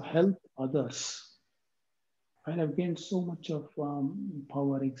position to help others. I have gained so much of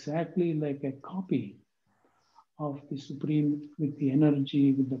power, exactly like a copy of the Supreme with the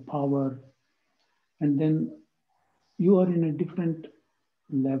energy, with the power. And then you are in a different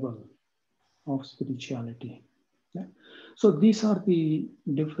level of spirituality. Yeah? So these are the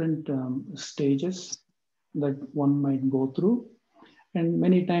different stages that one might go through. And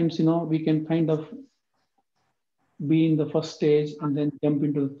many times, we can kind of be in the first stage and then jump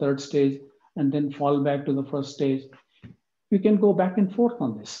into the third stage and then fall back to the first stage. We can go back and forth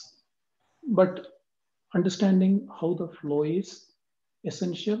on this. But understanding how the flow is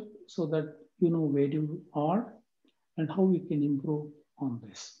essential so that you know where you are and how we can improve on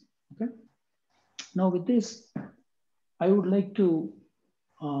this. Okay. Now with this, I would like to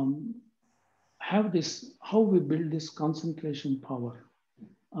have this, how we build this concentration power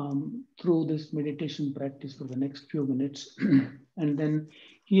through this meditation practice for the next few minutes. And then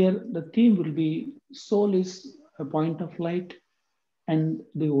here the theme will be soul is a point of light, and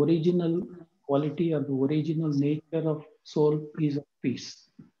the original quality or the original nature of soul is of peace.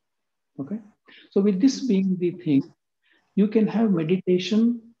 Okay. So with this being the thing, you can have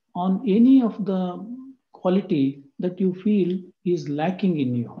meditation on any of the quality that you feel is lacking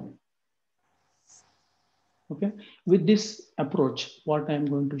in you. Okay. With this approach, what I'm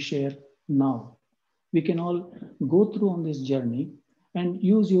going to share now, we can all go through on this journey and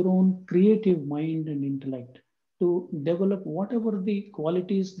use your own creative mind and intellect to develop whatever the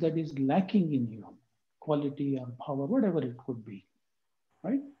qualities that is lacking in you, quality or power, whatever it could be,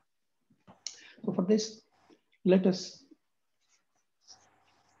 right? So for this, let us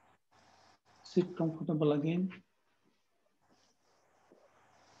sit comfortable again.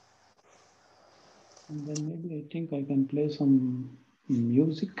 And then maybe I think I can play some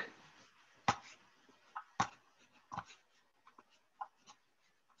music.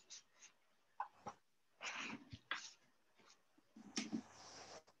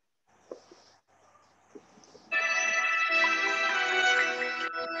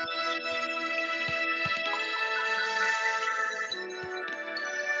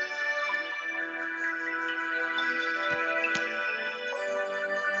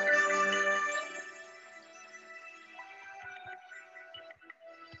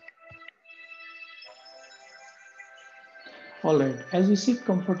 All right, as you sit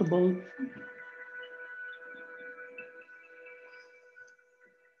comfortable,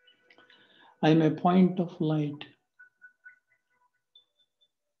 I'm a point of light.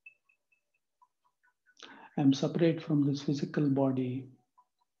 I'm separate from this physical body.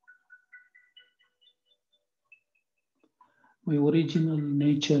 My original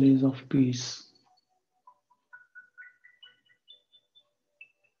nature is of peace.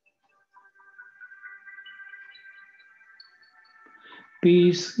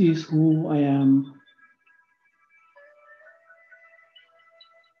 Peace is who I am.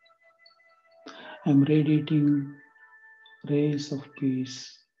 I'm radiating rays of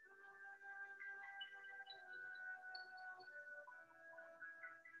peace.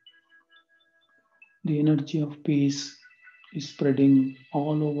 The energy of peace is spreading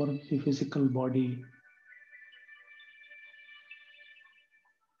all over the physical body.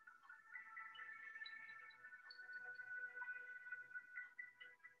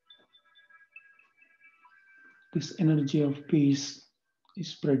 This energy of peace is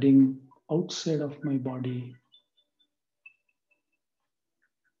spreading outside of my body.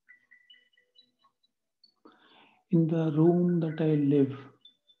 In the room that I live,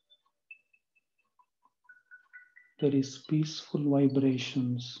 there is peaceful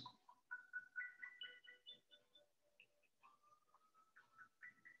vibrations.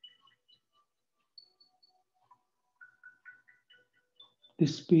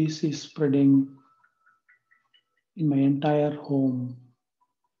 This peace is spreading in my entire home.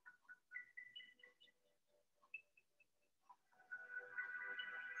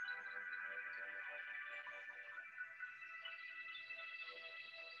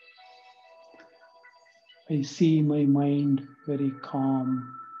 I see my mind very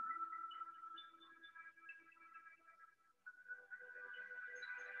calm.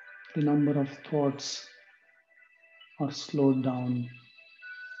 The number of thoughts are slowed down.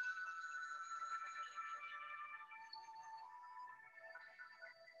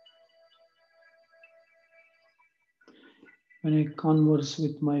 When I converse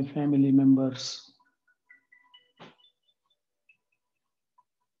with my family members,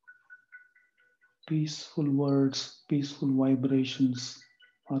 peaceful words, peaceful vibrations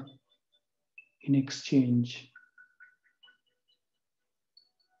are in exchange.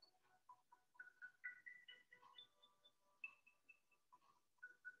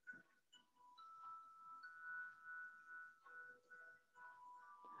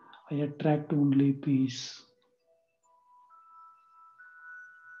 I attract only peace.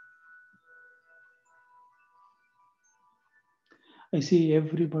 I see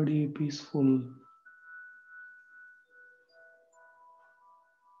everybody peaceful.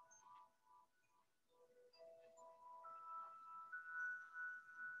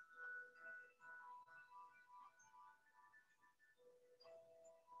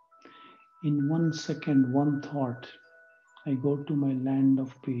 In 1 second, one thought, I go to my land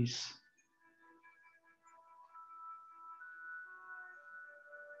of peace.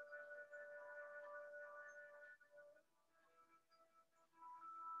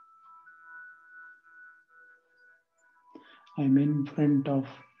 I'm in front of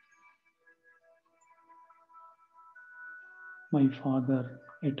my Father,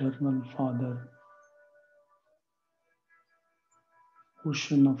 Eternal Father,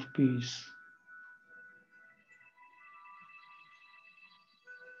 ocean of peace.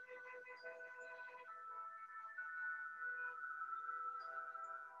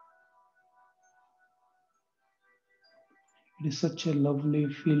 It is such a lovely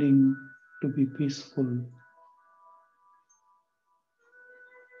feeling to be peaceful.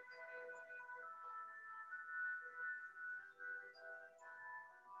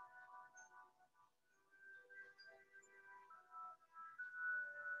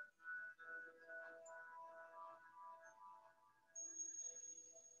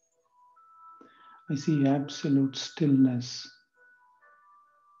 I see absolute stillness.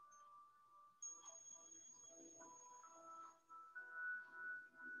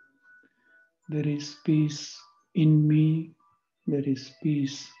 There is peace in me. There is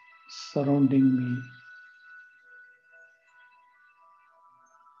peace surrounding me.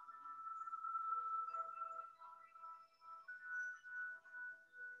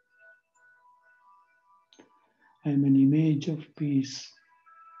 I am an image of peace.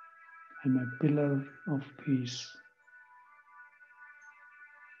 I am a pillar of peace.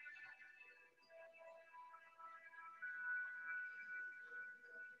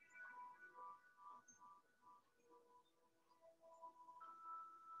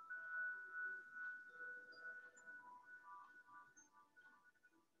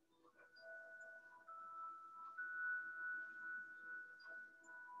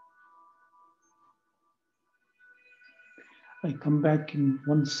 I come back in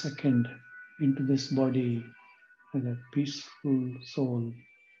 1 second into this body as a peaceful soul.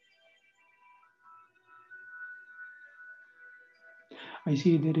 I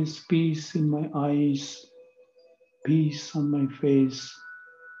see there is peace in my eyes, peace on my face,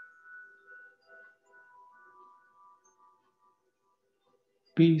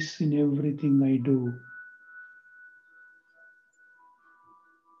 peace in everything I do.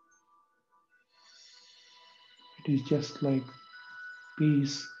 It is just like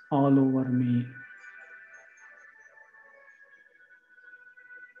peace all over me.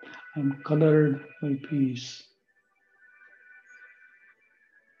 I'm colored by peace.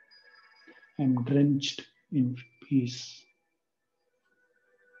 I'm drenched in peace.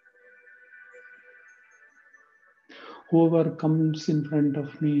 Whoever comes in front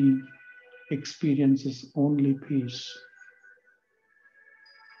of me experiences only peace.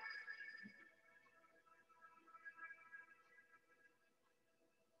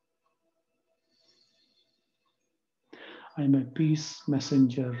 I'm a peace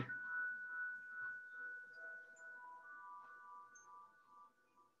messenger.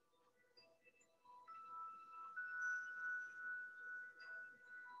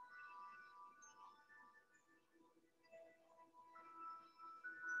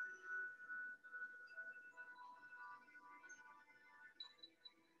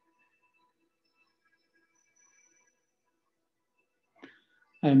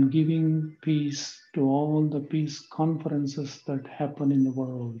 I'm giving peace to all the peace conferences that happen in the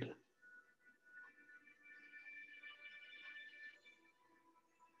world.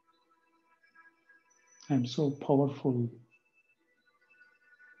 I'm so powerful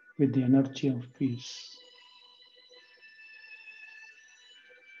with the energy of peace.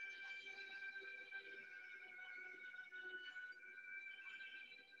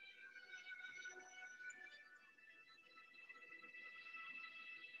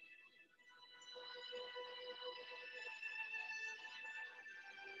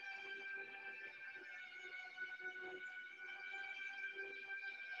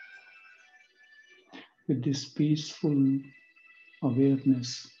 with this peaceful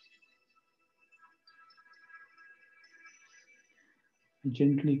awareness. I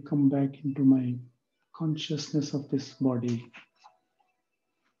gently come back into my consciousness of this body.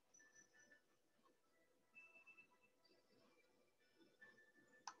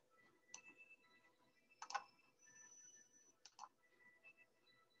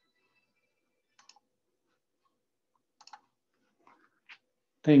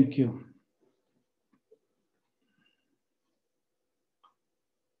 Thank you.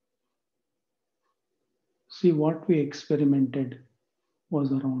 See, what we experimented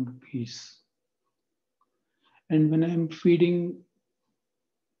was around peace. And when I'm feeding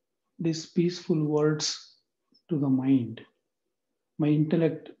these peaceful words to the mind, my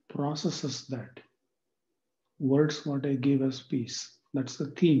intellect processes that. Words, what I give as peace. That's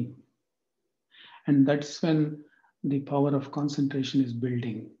the theme. And that's when the power of concentration is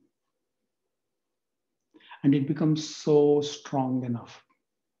building. And it becomes so strong enough.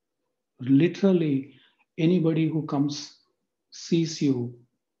 Literally, anybody who comes, sees you,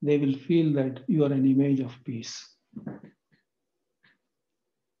 they will feel that you are an image of peace.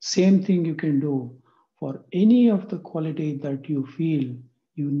 Same thing you can do for any of the quality that you feel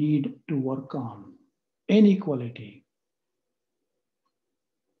you need to work on. Any quality.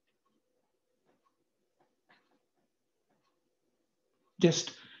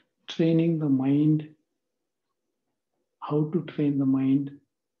 Just training the mind, how to train the mind,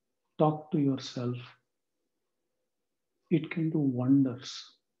 talk to yourself. It can do wonders.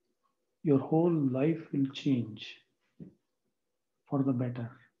 Your whole life will change for the better.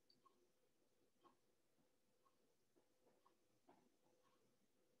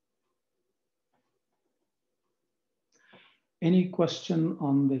 Any question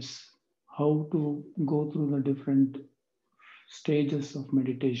on this? How to go through the different stages of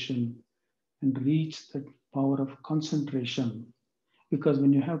meditation and reach the power of concentration? Because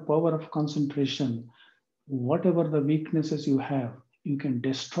when you have power of concentration, whatever the weaknesses you have, you can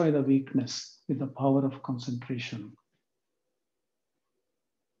destroy the weakness with the power of concentration.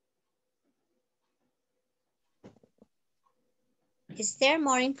 Is there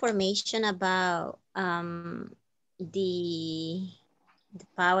more information about the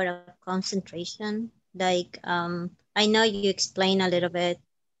power of concentration? Like, I know you explained a little bit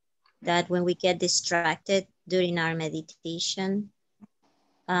that when we get distracted during our meditation,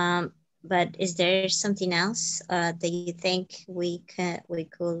 but is there something else that you think we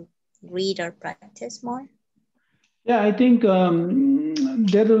could read or practice more? Yeah, I think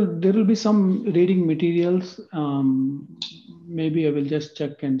there will be some reading materials. Maybe I will just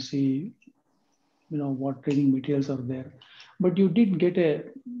check and see, what reading materials are there. But you did get a,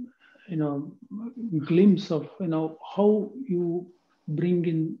 glimpse of, how you bring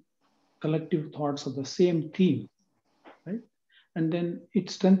in collective thoughts of the same theme, right? And then it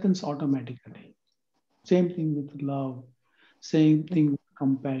strengthens automatically. Same thing with love, same thing with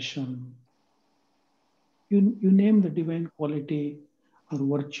compassion. You name the divine quality or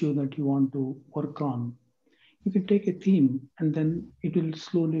virtue that you want to work on. You can take a theme and then it will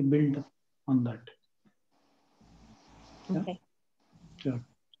slowly build on that. Okay. Yeah? Sure.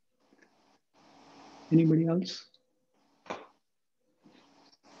 Anybody else?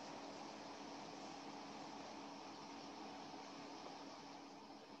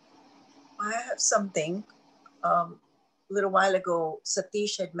 I have something. A little while ago,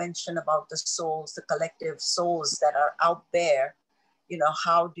 Satish had mentioned about the souls, the collective souls that are out there.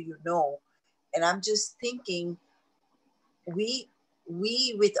 How do you know? And I'm just thinking, we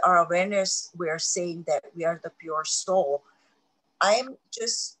with our awareness, we are saying that we are the pure soul. I'm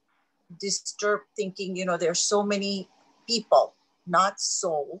just disturbed thinking, there's so many people, not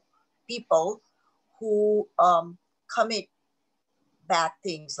soul, people who commit bad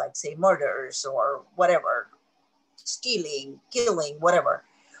things, like say murders or whatever, stealing, killing, whatever.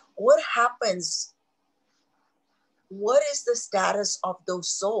 What happens? What is the status of those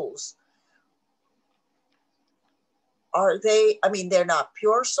souls? Are they, they're not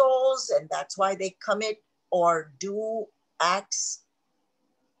pure souls and that's why they commit or do acts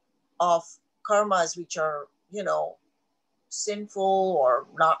of karmas which are, sinful or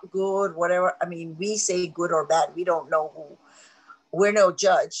not good, whatever. We say good or bad. We don't know who. We're no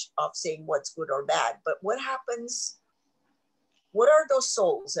judge of saying what's good or bad. But what happens? What are those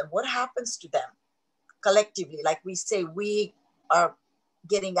souls and what happens to them collectively? Like we say, we are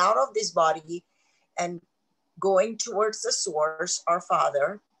getting out of this body and going towards the source, our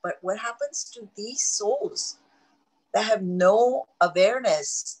Father. But what happens to these souls that have no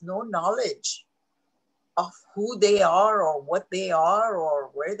awareness, no knowledge? of who they are or what they are or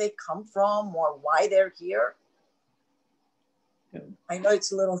where they come from or why they're here. Yeah. I know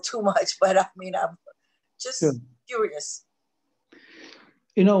it's a little too much, but I mean, I'm just Sure. curious.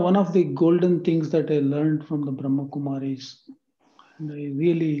 You know, one of the golden things that I learned from the Brahma Kumaris, and I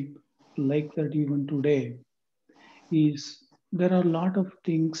really like that even today, is there are a lot of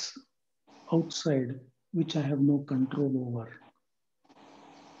things outside which I have no control over.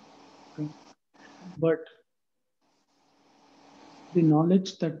 Okay? But the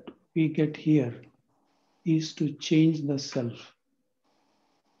knowledge that we get here is to change the self.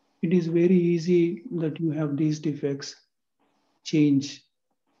 It is very easy that you have these defects, change.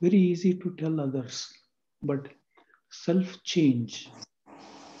 Very easy to tell others, but self change,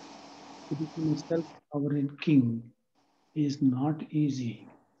 to become a self sovereign king, is not easy.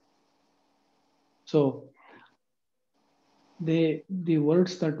 So the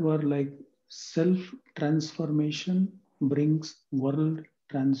words that were like self transformation brings world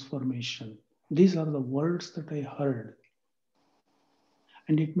transformation. These are the words that I heard,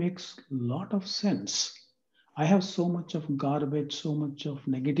 and it makes a lot of sense. I have so much of garbage, so much of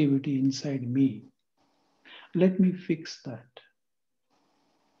negativity inside me. Let me fix that.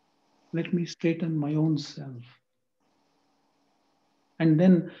 Let me straighten my own self. And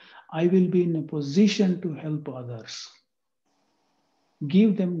then I will be in a position to help others.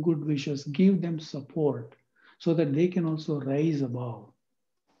 Give them good wishes, give them support so that they can also rise above.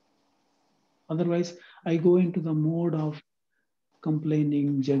 Otherwise, I go into the mode of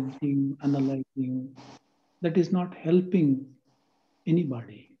complaining, judging, analyzing. That is not helping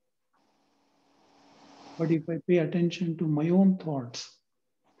anybody. But if I pay attention to my own thoughts,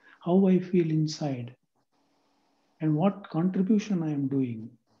 how I feel inside, and what contribution I am doing,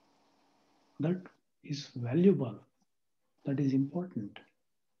 that is valuable. That is important.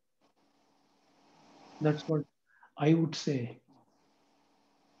 That's what I would say.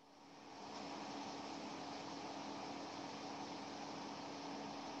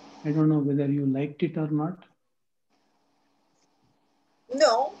 I don't know whether you liked it or not.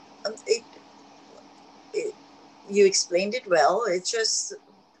 No, you explained it well. It's just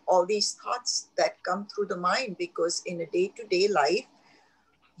all these thoughts that come through the mind, because in a day-to-day life,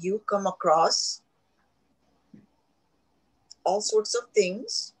 you come across all sorts of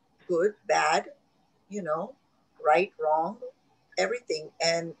things, good, bad, you know, right, wrong, everything.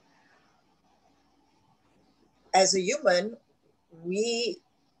 And as a human, we,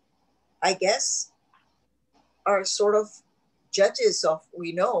 I guess, are sort of judges of,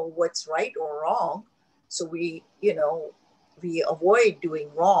 we know what's right or wrong. So we, we avoid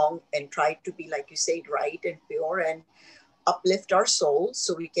doing wrong and try to be, like you said, right and pure and uplift our souls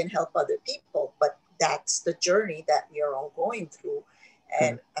so we can help other people. But that's the journey that we are all going through.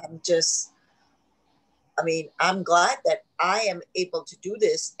 And I'm glad that I am able to do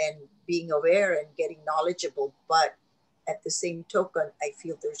this and being aware and getting knowledgeable. But at the same token, I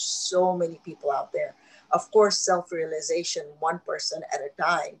feel there's so many people out there. Of course, self-realization, one person at a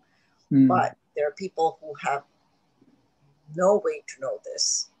time. But there are people who have no way to know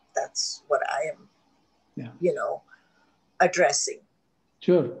this. That's what I am, addressing.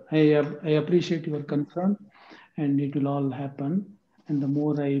 Sure. I appreciate your concern, and it will all happen. And the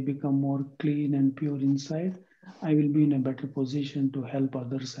more I become more clean and pure inside, I will be in a better position to help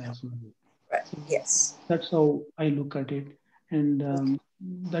others as well. Right. So yes. That's how I look at it. And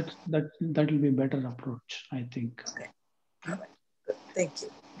that will be a better approach, I think. Okay. All right. Good. Thank you.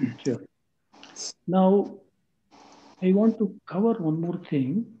 Sure. Now, I want to cover one more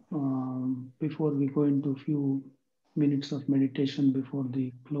thing before we go into a few minutes of meditation before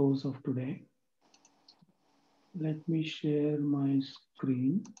the close of today. Let me share my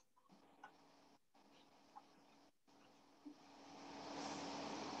screen.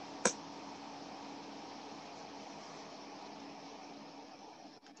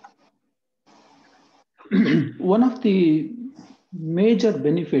 One of the major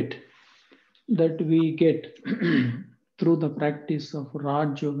benefit that we get through the practice of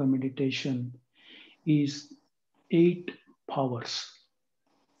Raj Yoga meditation is 8 powers.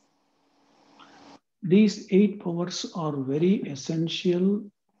 These 8 powers are very essential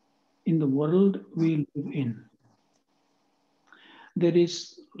in the world we live in. There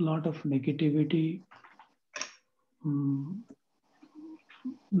is a lot of negativity,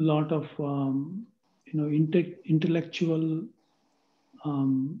 lot of intellectual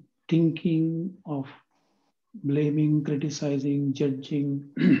thinking of blaming, criticizing,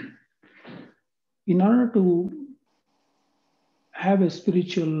 judging. In order to have a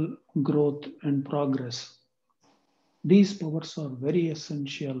spiritual growth and progress, these powers are very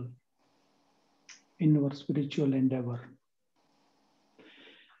essential in our spiritual endeavor.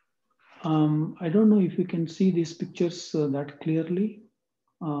 I don't know if you can see these pictures that clearly.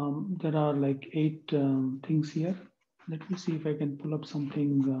 There are like 8 things here. Let me see if I can pull up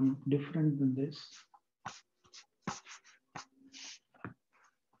something different than this.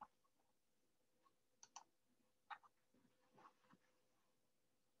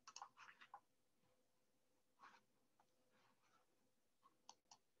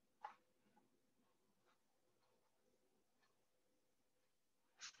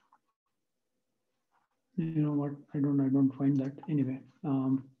 You know what? I don't find that anyway.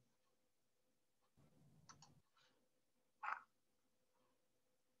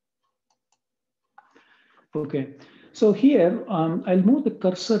 Okay, so here I'll move the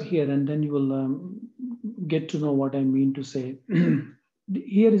cursor here, and then you will get to know what I mean to say.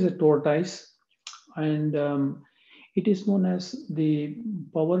 Here is a tortoise, and it is known as the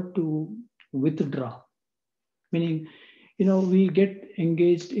power to withdraw. Meaning, you know, we get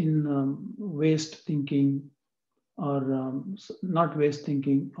engaged in waste thinking, or not waste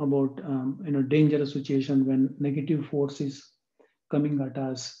thinking about dangerous situation when negative force is coming at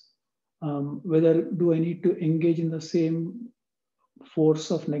us. Whether do I need to engage in the same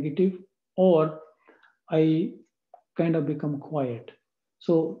force of negative, or I kind of become quiet.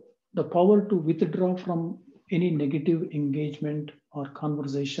 So the power to withdraw from any negative engagement or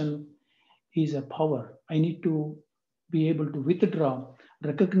conversation is a power. I need to be able to withdraw,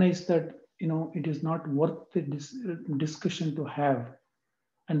 recognize that it is not worth the discussion to have,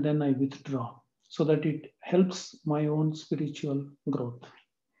 and then I withdraw so that it helps my own spiritual growth.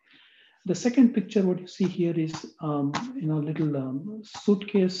 The second picture, what you see here is little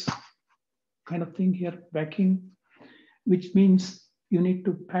suitcase kind of thing here, packing, which means you need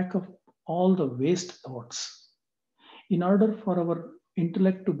to pack up all the waste thoughts. In order for our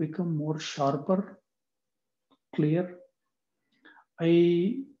intellect to become more sharper, clear,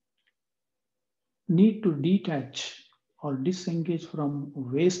 I need to detach or disengage from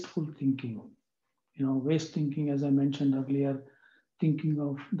wasteful thinking. Waste thinking, as I mentioned earlier, thinking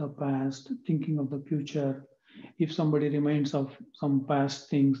of the past, thinking of the future. If somebody reminds of some past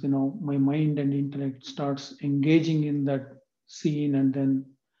things, my mind and intellect starts engaging in that scene, and then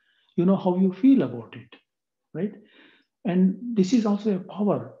you know how you feel about it, right? And this is also a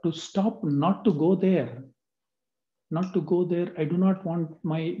power to stop, not to go there. Not to go there. I do not want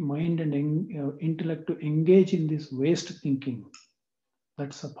my mind and intellect to engage in this waste thinking.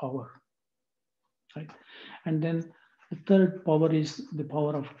 That's a power, right? And then the third power is the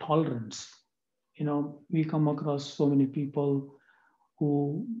power of tolerance. We come across so many people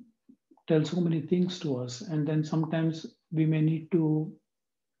who tell so many things to us, and then sometimes we may need to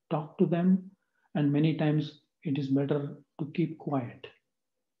talk to them, and many times it is better to keep quiet,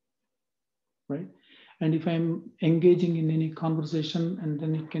 right? And if I'm engaging in any conversation and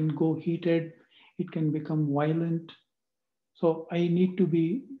then it can go heated, it can become violent. So I need to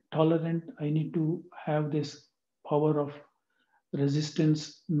be tolerant. I need to have this power of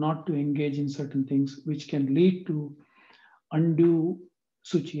resistance, not to engage in certain things which can lead to undue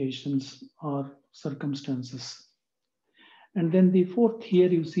situations or circumstances. And then the fourth here,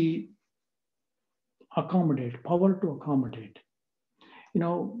 you see accommodate, power to accommodate.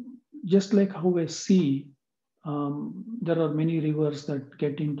 Just like how a sea, there are many rivers that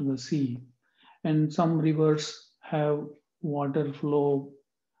get into the sea, and some rivers have water flow,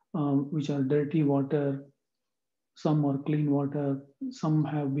 which are dirty water, some are clean water, some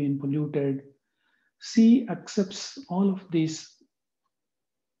have been polluted. Sea accepts all of this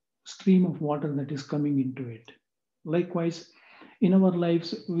stream of water that is coming into it. Likewise, in our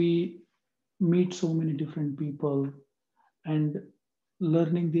lives, we meet so many different people, and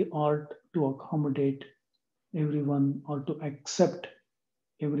learning the art to accommodate everyone or to accept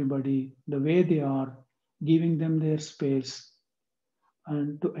everybody the way they are, giving them their space,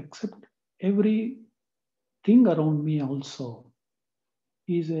 and to accept everything around me also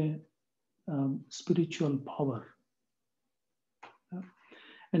is a spiritual power.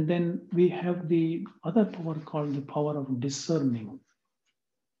 And then we have the other power called the power of discerning.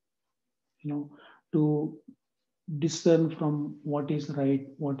 To discern from what is right,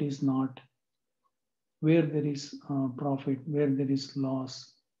 what is not, where there is profit, where there is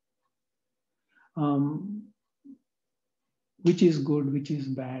loss, which is good, which is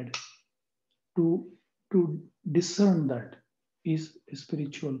bad. To discern that is a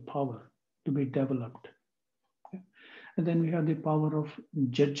spiritual power to be developed. Okay? And then we have the power of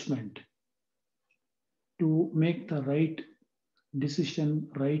judgment, to make the right decision,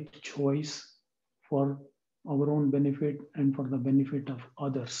 right choice for our own benefit and for the benefit of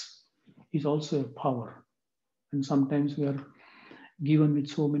others. is also a power. And sometimes we are given with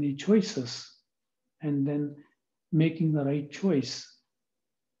so many choices, and then making the right choice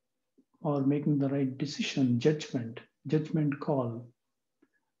or making the right decision, judgment call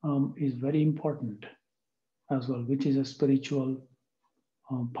is very important as well, which is a spiritual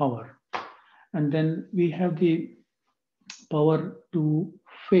power. And then we have the power to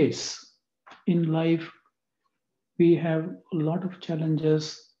face. In life, we have a lot of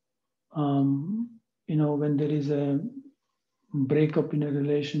challenges. When there is a breakup in a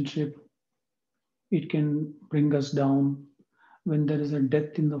relationship, it can bring us down. When there is a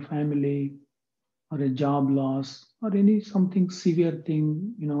death in the family, or a job loss, or any something severe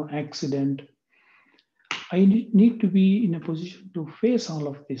thing, accident, I need to be in a position to face all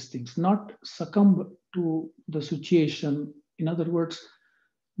of these things, not succumb to the situation. In other words,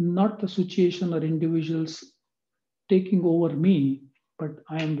 not the situation or individuals taking over me, but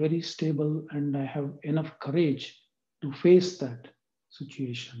I am very stable and I have enough courage to face that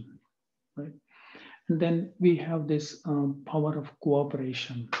situation, right? And then we have this power of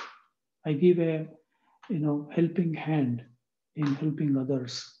cooperation. I give a helping hand in helping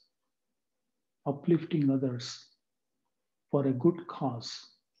others, uplifting others for a good cause.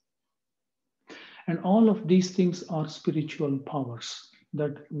 And all of these things are spiritual powers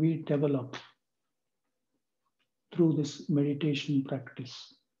that we develop through this meditation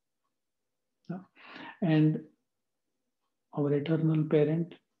practice. And our eternal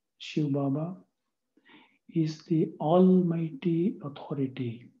parent, Shiv Baba, is the almighty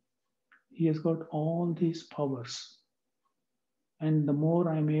authority. He has got all these powers. And the more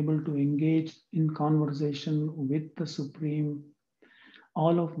I'm able to engage in conversation with the Supreme,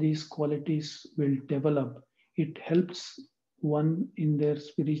 all of these qualities will develop. It helps one in their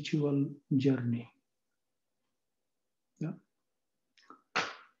spiritual journey. Yeah.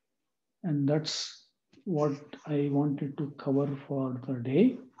 And that's what I wanted to cover for the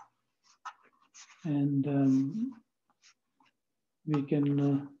day. And we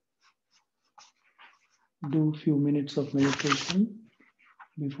can do a few minutes of meditation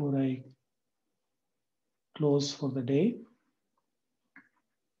before I close for the day.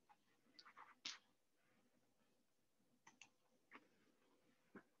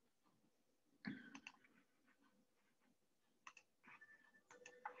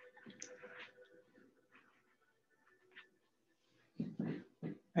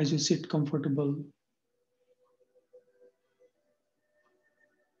 As you sit comfortable,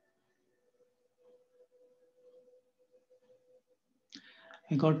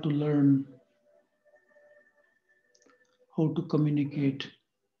 I got to learn how to communicate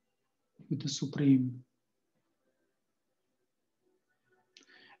with the Supreme.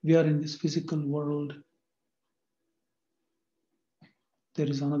 We are in this physical world. There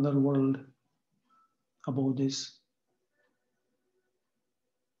is another world above this.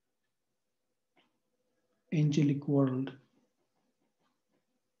 Angelic world.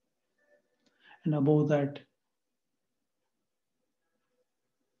 And above that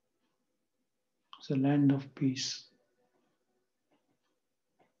is a land of peace,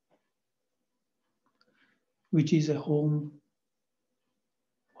 which is a home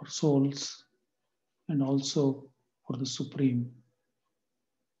for souls and also for the Supreme.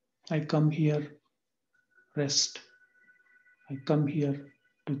 I come here, rest. I come here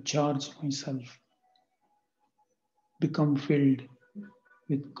to charge myself, become filled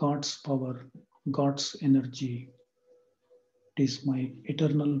with God's power, God's energy. It is my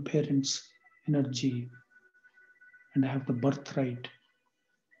eternal parent's energy, and I have the birthright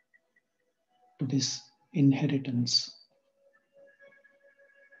to this inheritance.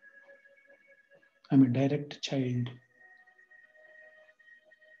 I'm a direct child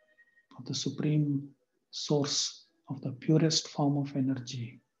of the Supreme Source of the purest form of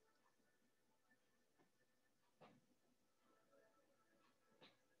energy.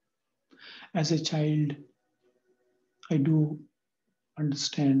 As a child, I do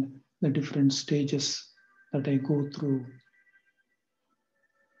understand the different stages that I go through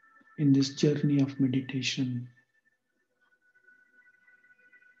in this journey of meditation.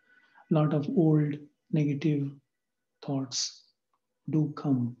 A lot of old negative thoughts do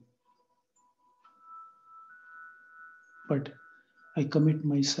come, but I commit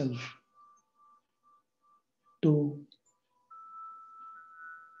myself to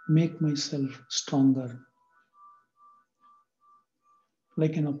make myself stronger,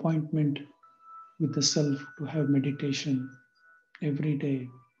 like an appointment with the self to have meditation every day,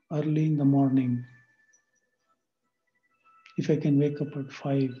 early in the morning. If I can wake up at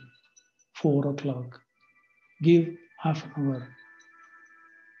 5, 4 o'clock, give half an hour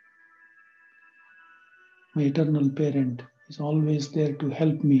My eternal parent is always there to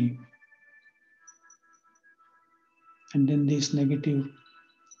help me. And then these negative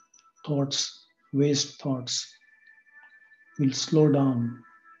thoughts, waste thoughts, will slow down.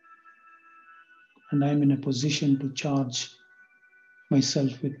 And I'm in a position to charge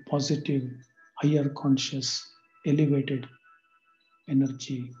myself with positive, higher conscious, elevated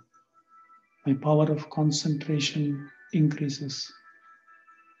energy. My power of concentration increases.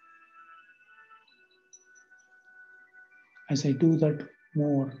 As I do that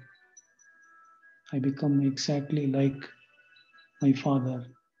more, I become exactly like my father.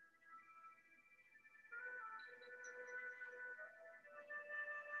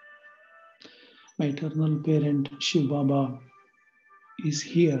 My eternal parent, Shiv Baba, is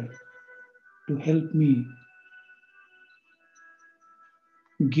here to help me,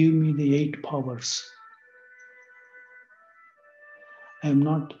 give me the 8 powers. I am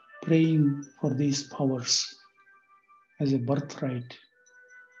not praying for these powers as a birthright,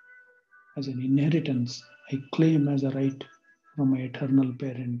 as an inheritance. I claim as a right from my eternal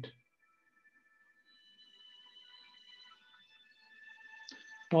parent.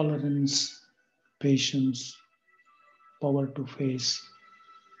 Tolerance, patience, power to face,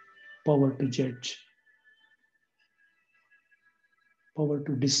 power to judge, power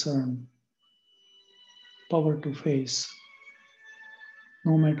to discern, power to face,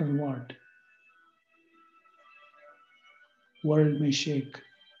 no matter what. World may shake,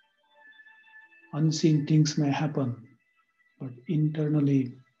 unseen things may happen, but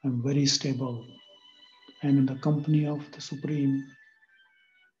internally I'm very stable. I'm in the company of the Supreme.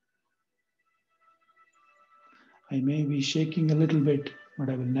 I may be shaking a little bit, but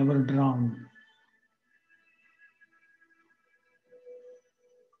I will never drown.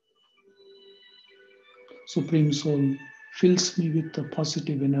 Supreme Soul fills me with the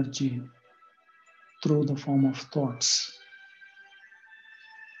positive energy through the form of thoughts.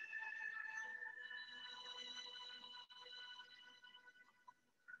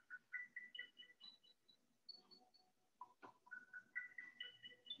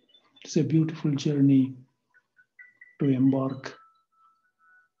 It's a beautiful journey to embark,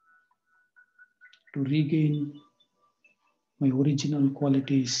 to regain my original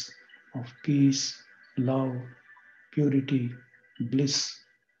qualities of peace, love, purity, bliss,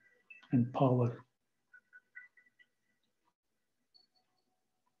 and power.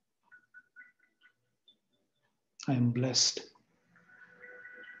 I am blessed.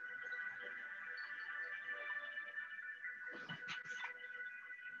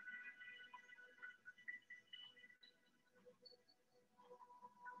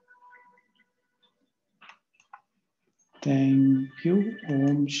 Thank you.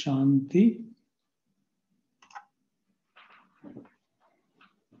 Om Shanti.